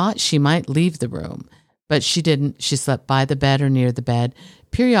we thought she might leave the room, but she didn't. She slept by the bed or near the bed.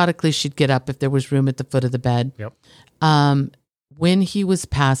 Periodically, she'd get up if there was room at the foot of the bed. Yep. When he was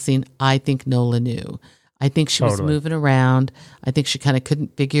passing, I think Nola knew. I think she was moving around. I think she kind of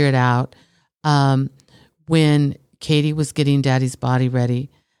couldn't figure it out. When Katie was getting Daddy's body ready.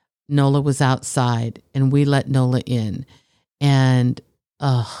 Nola was outside, and we let Nola in. And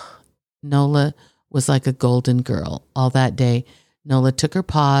Nola was like a golden girl all that day. Nola took her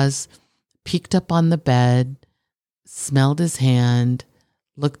paws, peeked up on the bed, smelled his hand,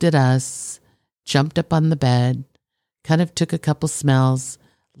 looked at us, jumped up on the bed, kind of took a couple smells,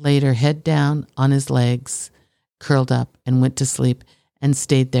 laid her head down on his legs, curled up, and went to sleep and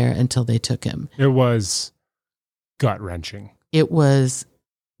stayed there until they took him. It was gut-wrenching. It was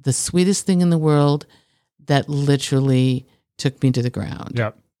the sweetest thing in the world that literally took me to the ground.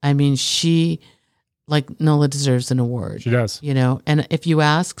 Yep. I mean, she, like, Nola deserves an award. She does. You know, and if you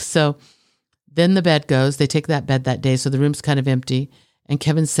ask, so then the bed goes, they take that bed that day, so the room's kind of empty. And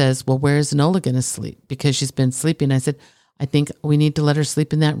Kevin says, well, where is Nola going to sleep? Because she's been sleeping. I said, I think we need to let her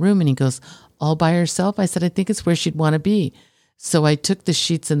sleep in that room. And he goes, all by herself? I said, I think it's where she'd want to be. So I took the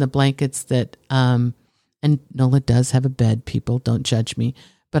sheets and the blankets that, and Nola does have a bed, people, don't judge me.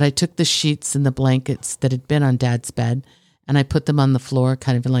 But I took the sheets and the blankets that had been on Dad's bed, and I put them on the floor,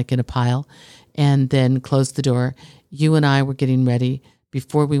 kind of like in a pile, and then closed the door. You and I were getting ready.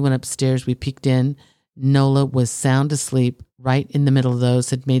 Before we went upstairs, we peeked in. Nola was sound asleep right in the middle of those,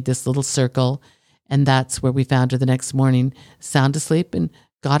 had made this little circle, and that's where we found her the next morning, sound asleep, and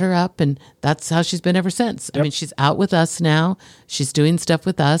got her up, and that's how she's been ever since. Yep. I mean, she's out with us now. She's doing stuff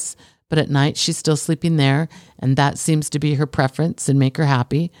with us, but at night she's still sleeping there, and that seems to be her preference and make her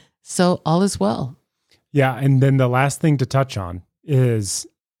happy. So all is well. Yeah, and then the last thing to touch on is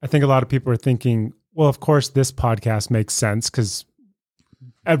I think a lot of people are thinking, well, of course, this podcast makes sense because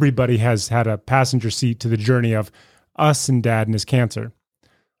everybody has had a passenger seat to the journey of us and Dad and his cancer.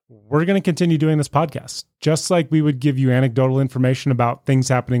 We're going to continue doing this podcast. Just like we would give you anecdotal information about things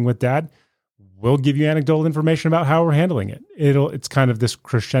happening with Dad, we'll give you anecdotal information about how we're handling it. It's kind of this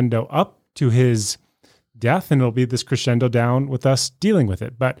crescendo up to his death, and it'll be this crescendo down with us dealing with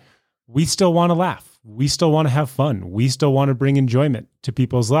it. But we still want to laugh. We still want to have fun. We still want to bring enjoyment to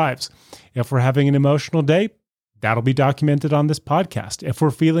people's lives. If we're having an emotional day, that'll be documented on this podcast. If we're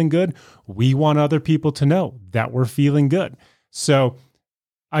feeling good, we want other people to know that we're feeling good. So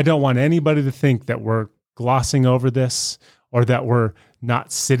I don't want anybody to think that we're glossing over this or that we're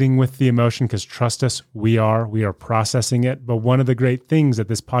not sitting with the emotion, because trust us, we are processing it. But one of the great things that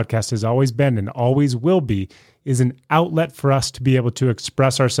this podcast has always been and always will be is an outlet for us to be able to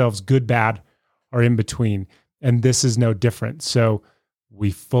express ourselves, good, bad, or in between. And this is no different. So we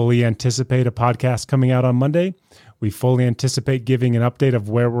fully anticipate a podcast coming out on Monday. We fully anticipate giving an update of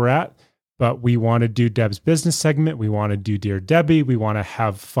where we're at, but we want to do Deb's business segment. We want to do Dear Debbie. We want to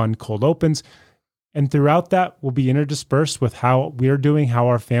have fun cold opens. And throughout that, we'll be interdispersed with how we're doing, how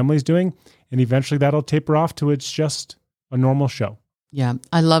our family's doing. And eventually that'll taper off to it's just a normal show. Yeah,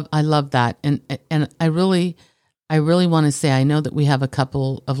 I love that. And I really want to say, I know that we have a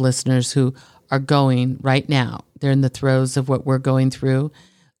couple of listeners who are going right now. They're in the throes of what we're going through.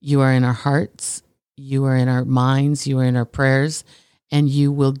 You are in our hearts. You are in our minds. You are in our prayers. And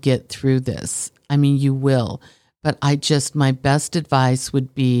you will get through this. I mean, you will. But my best advice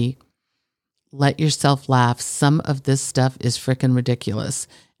would be, let yourself laugh. Some of this stuff is freaking ridiculous.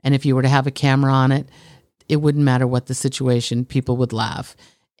 And if you were to have a camera on it, it wouldn't matter what the situation, people would laugh.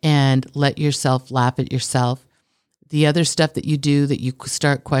 And let yourself laugh at yourself. The other stuff that you do that you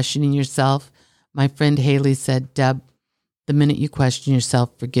start questioning yourself, my friend Haley said, Deb, the minute you question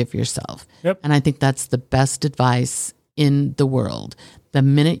yourself, forgive yourself. Yep. And I think that's the best advice in the world. The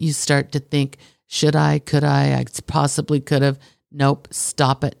minute you start to think, should I, could I possibly could have, nope,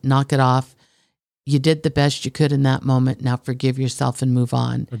 stop it, knock it off. You did the best you could in that moment. Now forgive yourself and move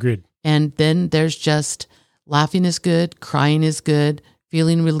on. Agreed. And then there's just laughing is good, crying is good,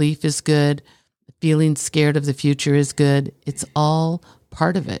 feeling relief is good, feeling scared of the future is good. It's all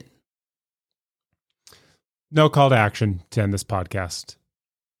part of it. No call to action to end this podcast.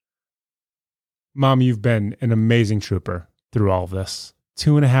 Mom, you've been an amazing trooper through all of this.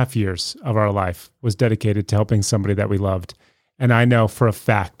 2.5 years of our life was dedicated to helping somebody that we loved. And I know for a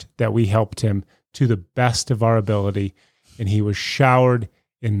fact that we helped him to the best of our ability. And he was showered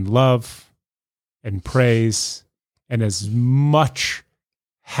in love and praise and as much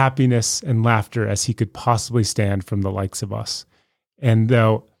happiness and laughter as he could possibly stand from the likes of us. And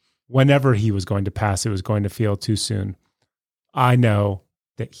though whenever he was going to pass, it was going to feel too soon, I know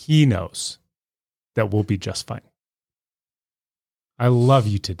that he knows that we'll be just fine. I love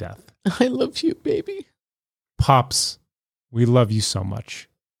you to death. I love you, baby. Pops, we love you so much,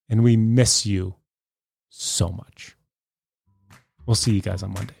 and we miss you so much. We'll see you guys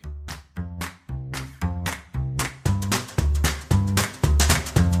on Monday.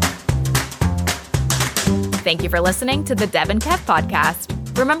 Thank you for listening to the Deb and Kev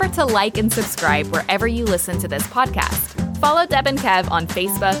podcast. Remember to like and subscribe wherever you listen to this podcast. Follow Deb and Kev on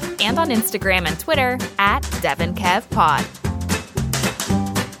Facebook and on Instagram and Twitter at Deb and Kev Pod.